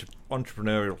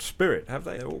entrepreneurial spirit, have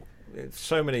they?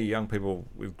 So many young people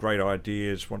with great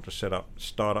ideas want to set up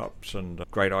startups and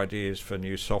great ideas for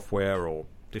new software or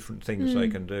different things they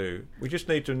can do. We just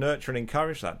need to nurture and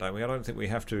encourage that, don't we? I don't think we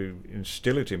have to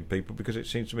instill it in people, because it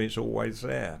seems to me it's always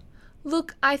there.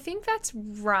 Look, I think that's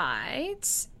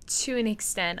right to an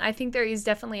extent. I think there is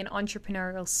definitely an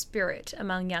entrepreneurial spirit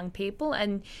among young people,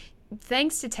 and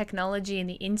thanks to technology and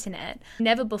the internet,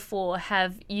 never before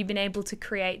have you been able to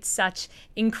create such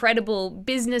incredible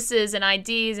businesses and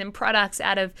ideas and products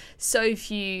out of so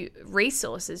few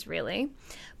resources, really.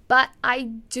 But I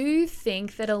do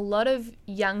think that a lot of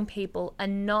young people are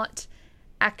not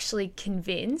actually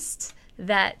convinced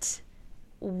that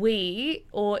we,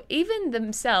 or even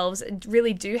themselves,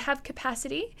 really do have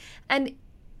capacity. And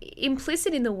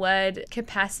implicit in the word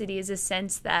capacity is a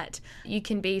sense that you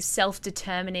can be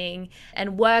self-determining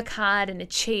and work hard and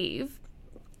achieve.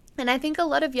 And I think a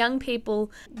lot of young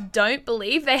people don't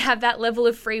believe they have that level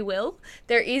of free will.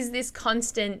 There is this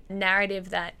constant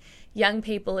narrative that young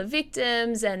people are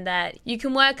victims and that you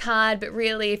can work hard, but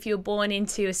really if you're born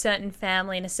into a certain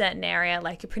family in a certain area,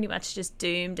 like, you're pretty much just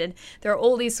doomed. And there are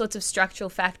all these sorts of structural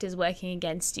factors working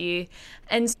against you.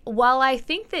 And while I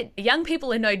think that young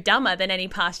people are no dumber than any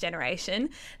past generation,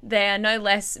 they are no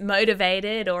less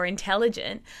motivated or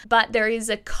intelligent, but there is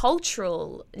a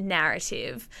cultural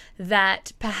narrative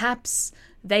that perhaps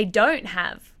they don't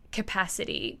have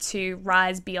capacity to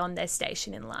rise beyond their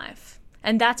station in life.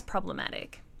 And that's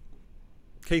problematic.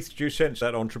 Keith, do you sense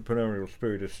that entrepreneurial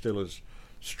spirit is still as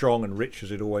strong and rich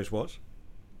as it always was?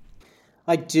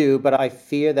 I do, but I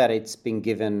fear that it's been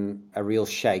given a real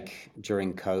shake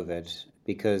during COVID,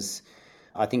 because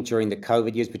I think during the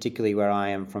COVID years, particularly where I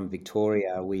am from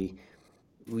Victoria, we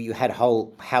had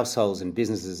whole households and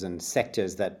businesses and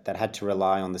sectors that had to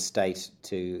rely on the state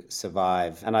to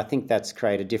survive. And I think that's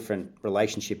created a different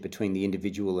relationship between the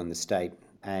individual and the state.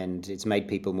 And it's made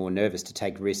people more nervous to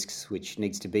take risks, which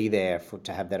needs to be there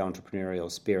to have that entrepreneurial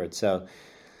spirit. So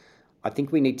I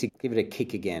think we need to give it a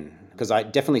kick again, because I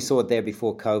definitely saw it there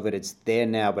before COVID. It's there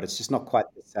now, but it's just not quite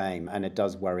the same, and it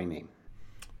does worry me.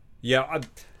 Yeah,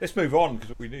 let's move on,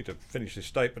 because we need to finish this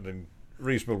statement in a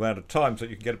reasonable amount of time so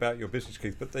you can get about your business,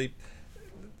 Keith. But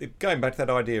going back to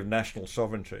that idea of national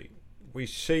sovereignty, we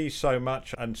see so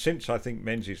much, and since I think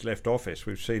Menzies left office,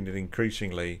 we've seen it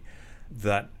increasingly,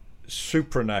 that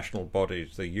supranational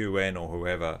bodies, the UN or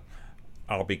whoever,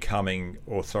 are becoming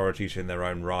authorities in their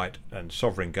own right, and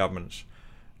sovereign governments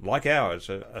like ours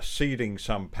are ceding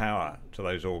some power to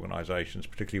those organisations,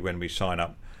 particularly when we sign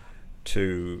up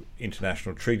to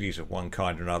international treaties of one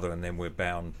kind or another, and then we're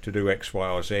bound to do X, Y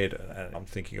or Z. And I'm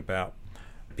thinking about,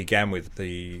 began with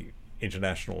the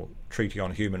International Treaty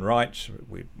on Human Rights.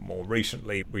 More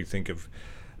recently, we think of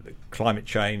the climate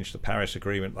change, the Paris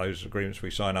Agreement, those agreements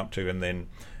we sign up to, and then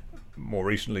more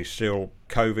recently still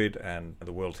COVID, and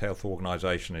the World Health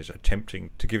Organization is attempting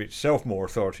to give itself more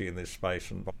authority in this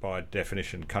space, and by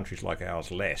definition countries like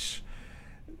ours less.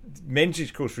 Menzies,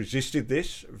 of course, resisted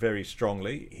this very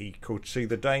strongly. He could see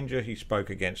the danger, he spoke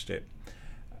against it.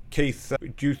 Keith,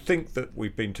 do you think that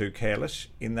we've been too careless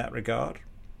in that regard?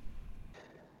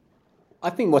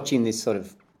 I've been watching this sort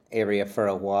of area for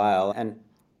a while, and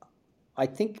I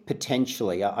think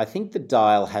potentially, I think the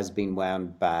dial has been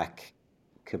wound back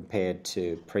compared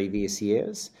to previous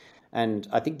years. And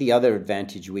I think the other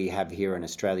advantage we have here in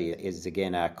Australia is,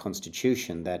 again, our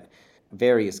constitution, that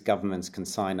various governments can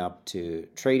sign up to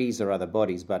treaties or other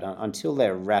bodies, but until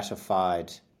they're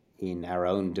ratified in our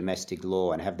own domestic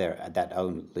law and have that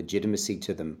own legitimacy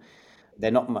to them, they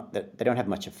don't have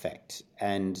much effect.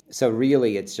 And so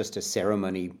really it's just a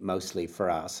ceremony mostly for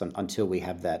us until we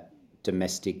have that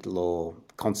domestic law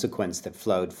consequence that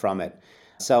flowed from it.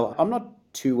 So I'm not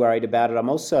too worried about it. I'm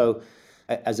also,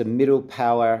 as a middle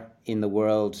power in the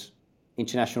world,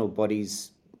 international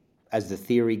bodies, as the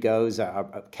theory goes,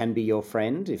 can be your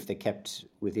friend if they're kept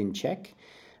within check.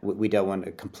 We don't want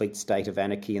a complete state of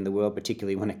anarchy in the world,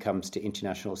 particularly when it comes to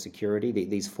international security.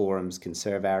 These forums can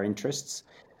serve our interests,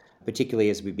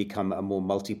 particularly as we become a more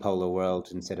multipolar world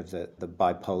instead of the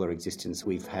bipolar existence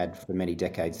we've had for many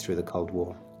decades through the Cold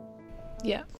War.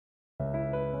 Yeah.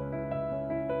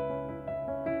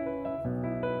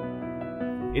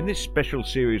 In this special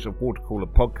series of Watercooler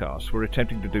podcasts, we're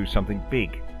attempting to do something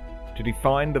big, to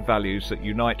define the values that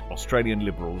unite Australian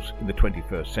Liberals in the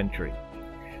 21st century.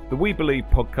 The We Believe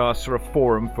podcasts are a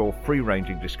forum for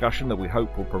free-ranging discussion that we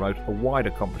hope will promote a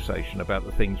wider conversation about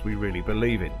the things we really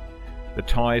believe in, the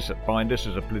ties that bind us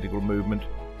as a political movement,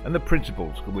 and the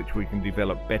principles for which we can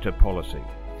develop better policy.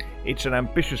 It's an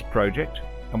ambitious project,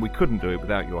 and we couldn't do it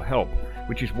without your help,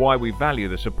 which is why we value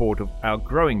the support of our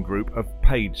growing group of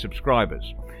paid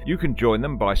subscribers. You can join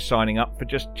them by signing up for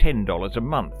just $10 a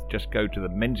month. Just go to the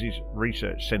Menzies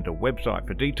Research Centre website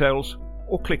for details,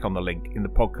 or click on the link in the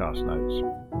podcast notes.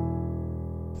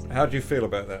 How do you feel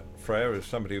about that, Freya, as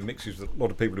somebody who mixes with a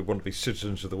lot of people who want to be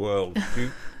citizens of the world?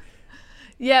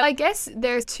 Yeah, I guess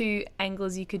there are two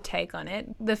angles you could take on it.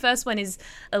 The first one is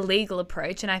a legal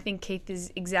approach, and I think Keith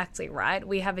is exactly right.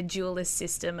 We have a dualist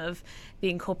system of the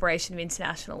incorporation of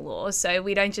international law. So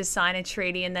we don't just sign a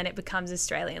treaty and then it becomes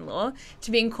Australian law.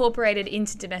 To be incorporated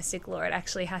into domestic law, it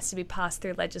actually has to be passed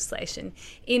through legislation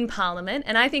in Parliament,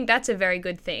 and I think that's a very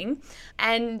good thing.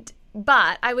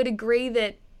 But I would agree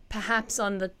that perhaps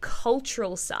on the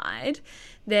cultural side,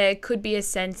 there could be a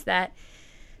sense that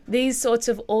these sorts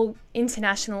of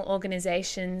international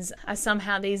organizations are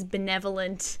somehow these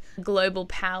benevolent global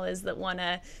powers that want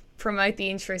to promote the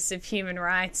interests of human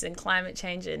rights and climate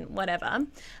change and whatever.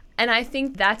 And I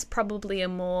think that's probably a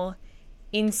more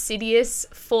insidious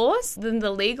force than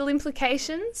the legal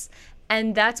implications.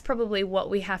 And that's probably what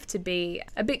we have to be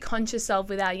a bit conscious of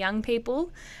with our young people,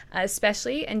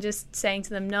 especially, and just saying to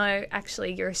them, no,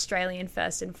 actually, you're Australian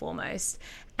first and foremost.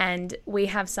 And we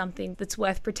have something that's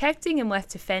worth protecting and worth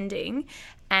defending.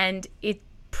 And it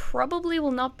probably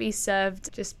will not be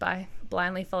served just by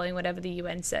blindly following whatever the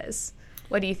UN says.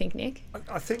 What do you think, Nick?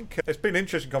 I think it's been an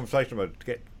interesting conversation about to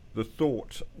get the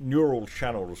thought neural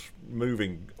channels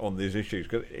moving on these issues.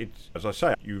 Because it's, as I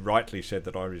say, you rightly said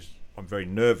that I'm very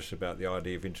nervous about the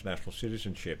idea of international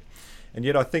citizenship. And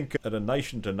yet I think at a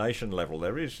nation-to-nation level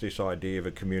there is this idea of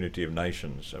a community of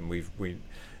nations, and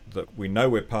we know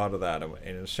we're part of that, and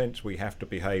in a sense we have to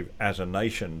behave as a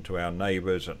nation to our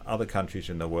neighbours and other countries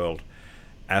in the world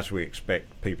as we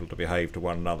expect people to behave to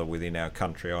one another within our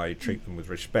country, i.e. treat them with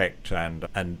respect and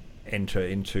enter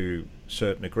into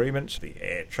certain agreements. The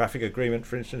air traffic agreement,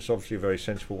 for instance, obviously a very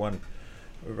sensible one.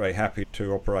 We're very happy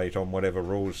to operate on whatever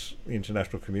rules the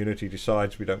international community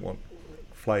decides. We don't want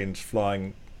planes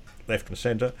flying left and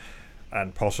centre,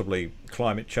 and possibly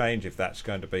climate change, if that's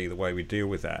going to be the way we deal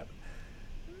with that.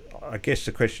 I guess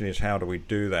the question is, how do we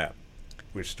do that?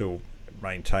 We're still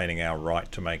maintaining our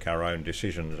right to make our own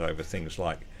decisions over things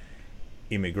like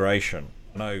immigration.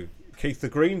 No, Keith, the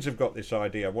Greens have got this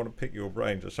idea. I want to pick your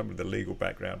brains as somebody with a legal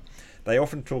background. They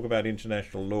often talk about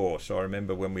international law. So I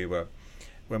remember when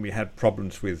we had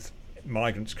problems with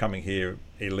migrants coming here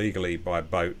illegally by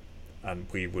boat, and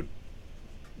we would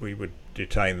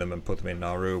detain them and put them in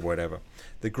Nauru or whatever.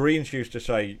 The Greens used to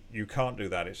say, you can't do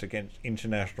that, it's against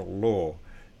international law.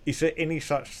 Is there any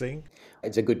such thing?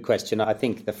 It's a good question. I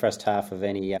think the first half of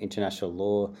any international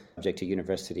law subject at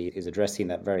university is addressing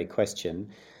that very question.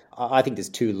 I think there's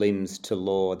two limbs to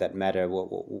law that matter.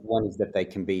 One is that they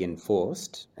can be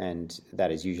enforced, and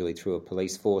that is usually through a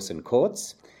police force and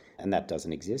courts, and that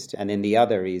doesn't exist. And then the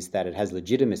other is that it has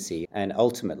legitimacy, and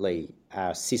ultimately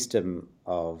our system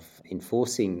of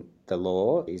enforcing the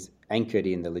law is anchored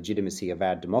in the legitimacy of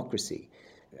our democracy.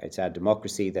 It's our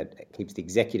democracy that keeps the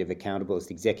executive accountable. It's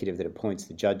the executive that appoints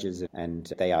the judges,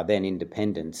 and they are then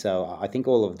independent. So I think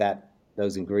all of that,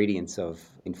 those ingredients of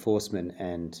enforcement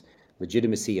and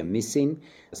legitimacy are missing.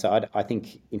 So I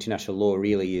think international law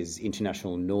really is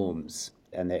international norms,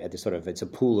 and it's a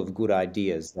pool of good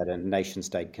ideas that a nation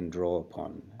state can draw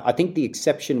upon. I think the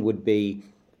exception would be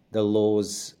the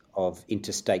laws of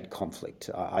interstate conflict.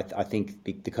 I think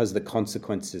because the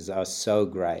consequences are so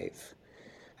grave,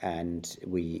 and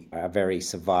our very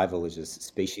survival as a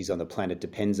species on the planet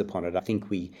depends upon it. I think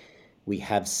we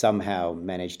have somehow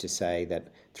managed to say that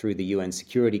through the UN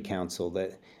Security Council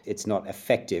that it's not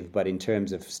effective, but in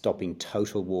terms of stopping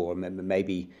total war,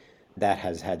 maybe that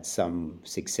has had some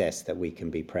success that we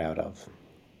can be proud of.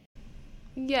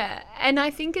 Yeah, and I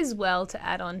think as well, to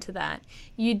add on to that,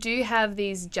 you do have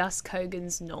these just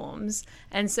Kogan's norms,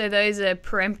 and so those are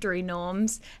peremptory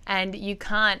norms, and you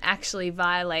can't actually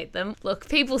violate them. Look,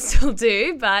 people still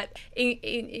do, but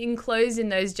enclosed in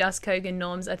those just Kogan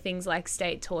norms are things like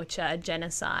state torture,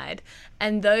 genocide,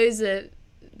 and those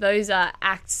are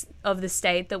acts of the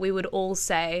state that we would all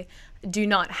say do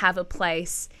not have a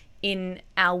place in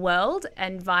our world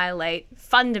and violate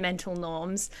fundamental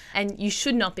norms, and you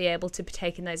should not be able to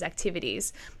partake in those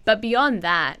activities. But beyond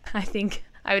that, I think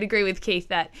I would agree with Keith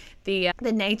that the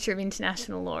nature of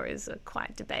international law is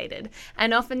quite debated,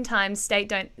 and oftentimes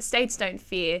states don't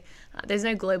fear. There's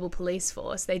no global police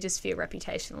force; they just fear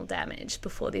reputational damage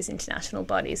before these international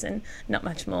bodies, and not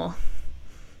much more.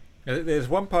 There's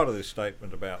one part of this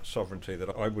statement about sovereignty that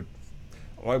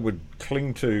I would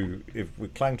cling to. If we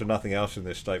cling to nothing else in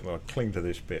this statement, I'd cling to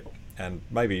this bit and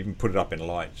maybe even put it up in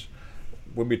lights.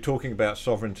 When we're talking about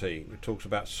sovereignty, it talks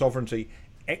about sovereignty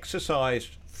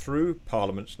exercised through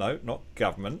parliaments, not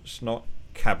governments, not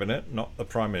cabinet, not the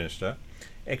Prime Minister,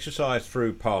 exercised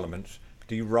through parliaments,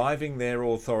 deriving their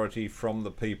authority from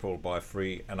the people by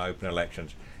free and open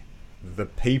elections. The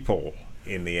people,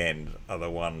 in the end, are the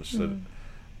ones that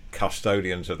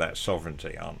custodians of that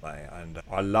sovereignty, aren't they? And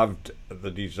I loved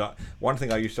the design. One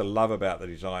thing I used to love about the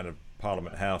design of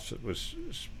Parliament House that was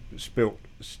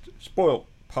spoilt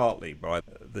partly by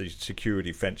the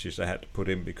security fences they had to put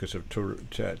in because of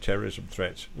terrorism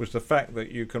threats was the fact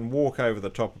that you can walk over the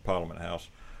top of Parliament House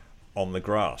on the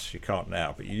grass. You can't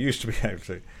now, but you used to be able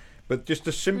to. But just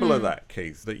a symbol of that,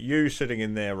 Keith, that you sitting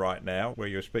in there right now, where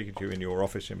you're speaking to you in your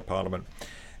office in Parliament,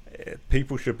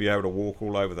 people should be able to walk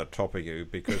all over the top of you,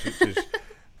 because it is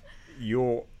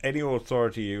any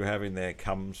authority you have in there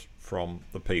comes from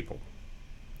the people.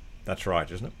 That's right,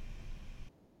 isn't it?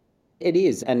 It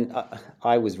is. And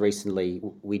I was recently,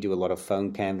 we do a lot of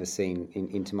phone canvassing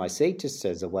into my seat just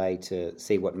as a way to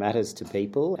see what matters to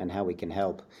people and how we can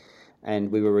help.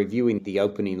 And we were reviewing the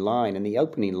opening line, and the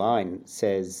opening line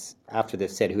says, after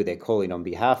they've said who they're calling on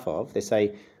behalf of, they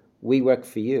say, "We work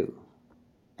for you."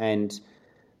 And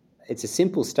it's a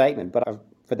simple statement, but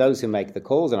for those who make the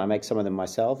calls, and I make some of them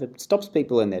myself, it stops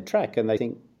people in their track and they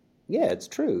think, yeah, it's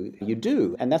true, you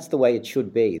do. And that's the way it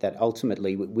should be, that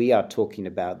ultimately we are talking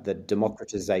about the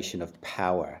democratization of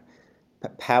power.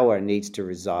 But power needs to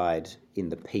reside in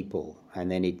the people,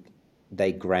 and then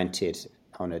they grant it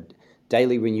on a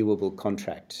daily renewable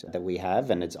contract that we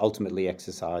have, and it's ultimately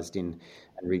exercised and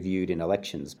reviewed in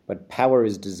elections. But power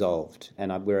is dissolved,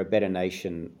 and we're a better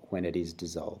nation when it is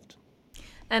dissolved.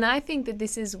 And I think that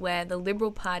this is where the Liberal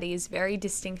Party is very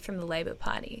distinct from the Labor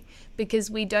Party,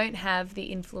 because we don't have the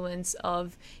influence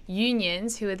of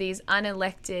unions, who are these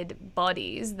unelected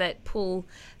bodies that pull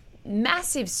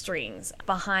massive strings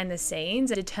behind the scenes,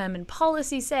 determine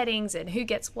policy settings and who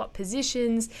gets what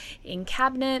positions in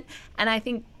cabinet. And I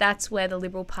think that's where the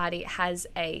Liberal Party has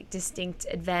a distinct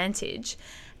advantage.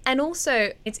 And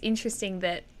also, it's interesting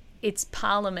that it's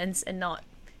parliaments and not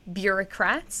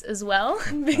bureaucrats as well,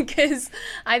 because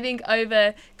I think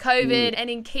over COVID and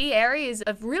in key areas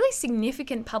of really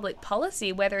significant public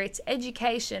policy, whether it's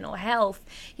education or health,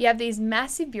 you have these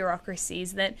massive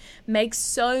bureaucracies that make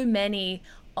so many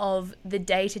of the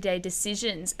day-to-day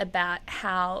decisions about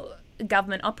how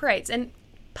government operates. And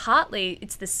partly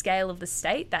it's the scale of the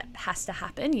state that has to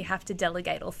happen. You have to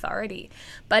delegate authority.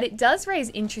 But it does raise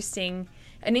an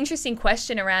interesting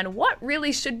question around what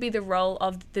really should be the role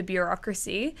of the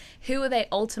bureaucracy. Who are they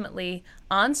ultimately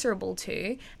answerable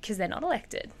to, because they're not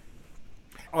elected?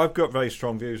 I've got very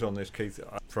strong views on this, Keith.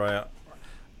 Freya,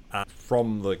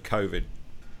 from the COVID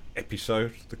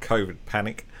episode, the COVID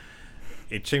panic,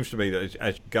 it seems to me that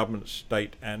as government,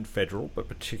 state and federal, but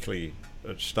particularly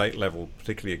at state level,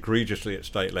 particularly egregiously at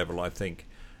state level, I think,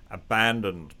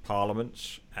 abandoned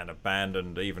parliaments and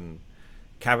abandoned even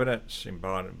cabinets,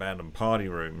 abandoned party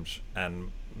rooms,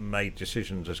 and made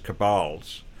decisions as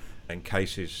cabals. In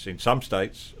cases in some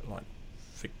states, like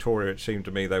Victoria, it seemed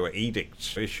to me they were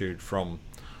edicts issued from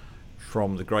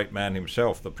the great man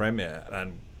himself, the Premier,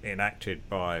 and enacted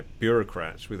by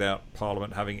bureaucrats without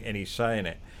Parliament having any say in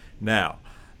it. Now,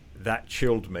 that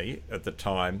chilled me at the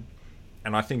time,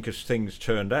 and I think as things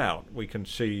turned out, we can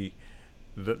see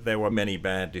that there were many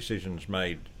bad decisions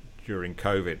made during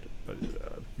COVID,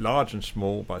 large and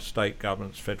small, by state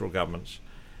governments, federal governments.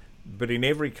 But in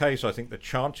every case, I think the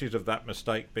chances of that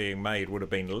mistake being made would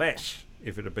have been less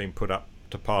if it had been put up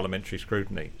to parliamentary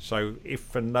scrutiny. So if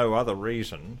for no other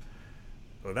reason,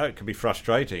 although it can be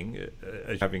frustrating,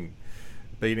 as having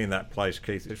been in that place,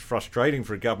 Keith, it's frustrating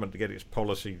for a government to get its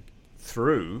policy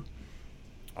through.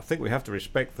 I think we have to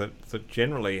respect that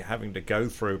generally having to go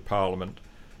through Parliament,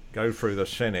 go through the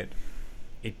Senate,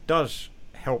 it does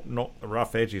help knock the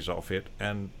rough edges off it,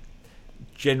 and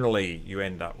generally you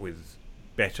end up with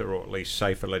better or at least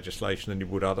safer legislation than you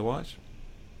would otherwise.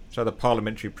 So the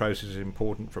parliamentary process is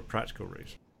important for practical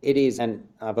reasons. It is, and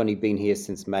I've only been here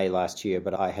since May last year,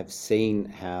 but I have seen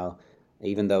how,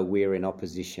 even though we're in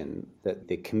opposition, that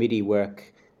the committee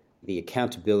work, the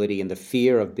accountability and the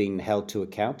fear of being held to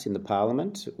account in the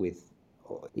Parliament, with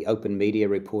the open media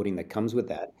reporting that comes with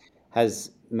that, has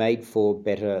made for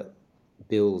better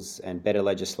bills and better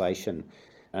legislation.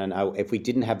 And if we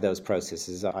didn't have those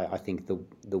processes, I think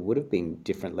there would have been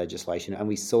different legislation. And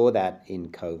we saw that in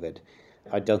COVID.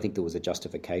 I don't think there was a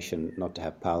justification not to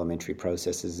have parliamentary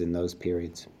processes in those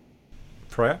periods.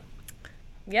 Freya?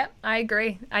 Yep, I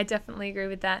agree. I definitely agree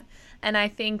with that. And I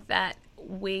think that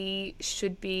we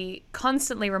should be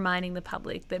constantly reminding the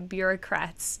public that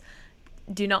bureaucrats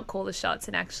do not call the shots,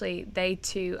 and actually they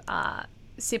too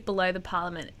sit below the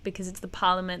Parliament, because it's the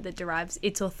Parliament that derives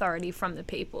its authority from the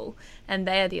people, and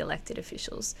they are the elected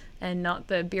officials and not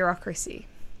the bureaucracy.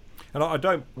 And I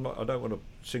don't want to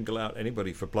single out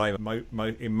anybody for blame.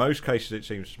 In most cases, it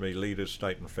seems to me, leaders,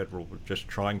 state and federal, were just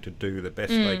trying to do the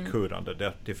best they could under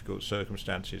difficult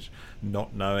circumstances,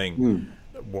 not knowing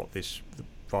what the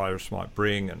virus might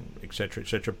bring, and et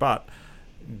cetera, but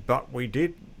we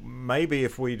did, maybe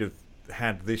if we'd have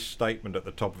had this statement at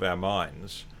the top of our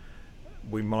minds,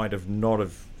 we might have not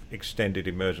have extended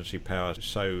emergency powers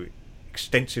so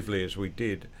extensively as we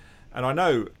did. And I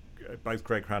know both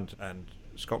Greg Hunt and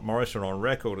Scott Morrison on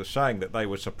record as saying that they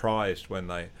were surprised when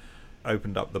they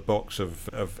opened up the box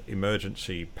of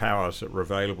emergency powers that were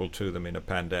available to them in a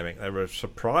pandemic. They were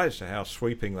surprised at how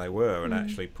sweeping they were and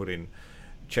actually put in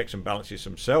checks and balances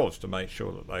themselves to make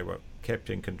sure that they were kept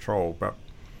in control. But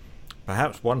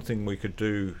perhaps one thing we could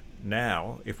do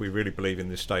now, if we really believe in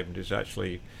this statement, is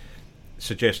actually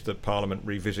suggest that Parliament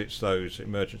revisits those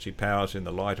emergency powers in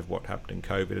the light of what happened in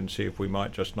COVID and see if we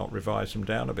might just not revise them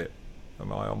down a bit.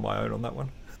 Am I on my own on that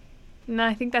one? No,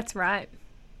 I think that's right.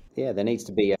 Yeah, there needs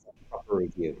to be a proper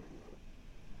review.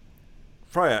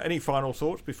 Freya, any final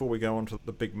thoughts before we go on to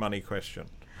the big money question?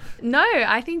 No,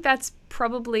 I think that's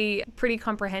probably pretty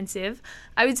comprehensive.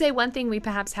 I would say one thing we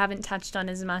perhaps haven't touched on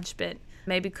as much, but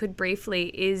maybe could briefly,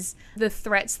 is the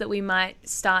threats that we might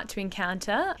start to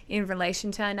encounter in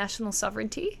relation to our national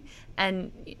sovereignty.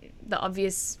 And the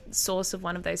obvious source of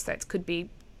one of those threats could be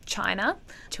China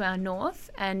to our north.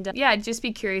 And I'd just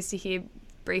be curious to hear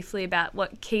briefly about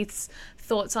what Keith's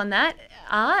thoughts on that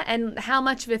are and how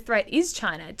much of a threat is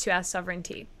China to our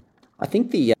sovereignty. I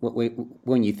think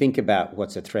when you think about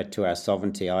what's a threat to our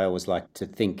sovereignty, I always like to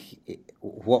think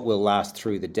what will last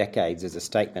through the decades as a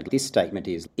statement. This statement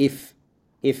is, if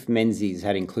Menzies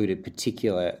had included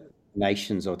particular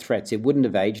nations or threats, it wouldn't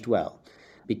have aged well,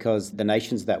 because the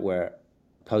nations that were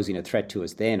posing a threat to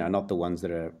us then are not the ones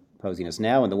that are posing us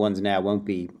now, and the ones now won't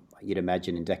be, you'd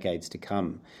imagine, in decades to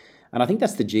come. And I think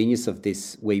that's the genius of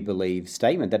this "we believe"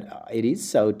 statement, that it is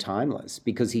so timeless,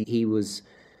 because he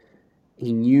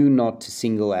knew not to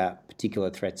single out particular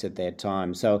threats at their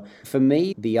time. So for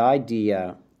me, the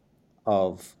idea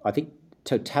of, I think,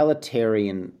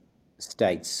 totalitarian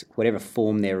states, whatever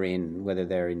form they're in, whether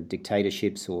they're in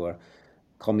dictatorships or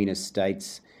communist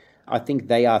states, I think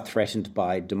they are threatened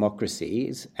by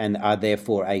democracies and are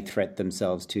therefore a threat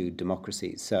themselves to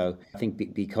democracies. So I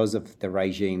think because of the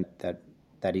regime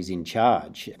that is in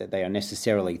charge, that they are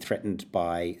necessarily threatened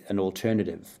by an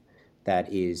alternative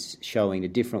that is showing a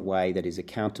different way, that is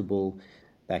accountable,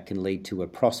 that can lead to a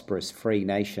prosperous, free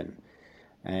nation.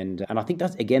 And I think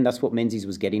that's what Menzies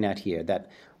was getting at here, that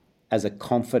as a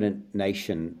confident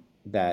nation that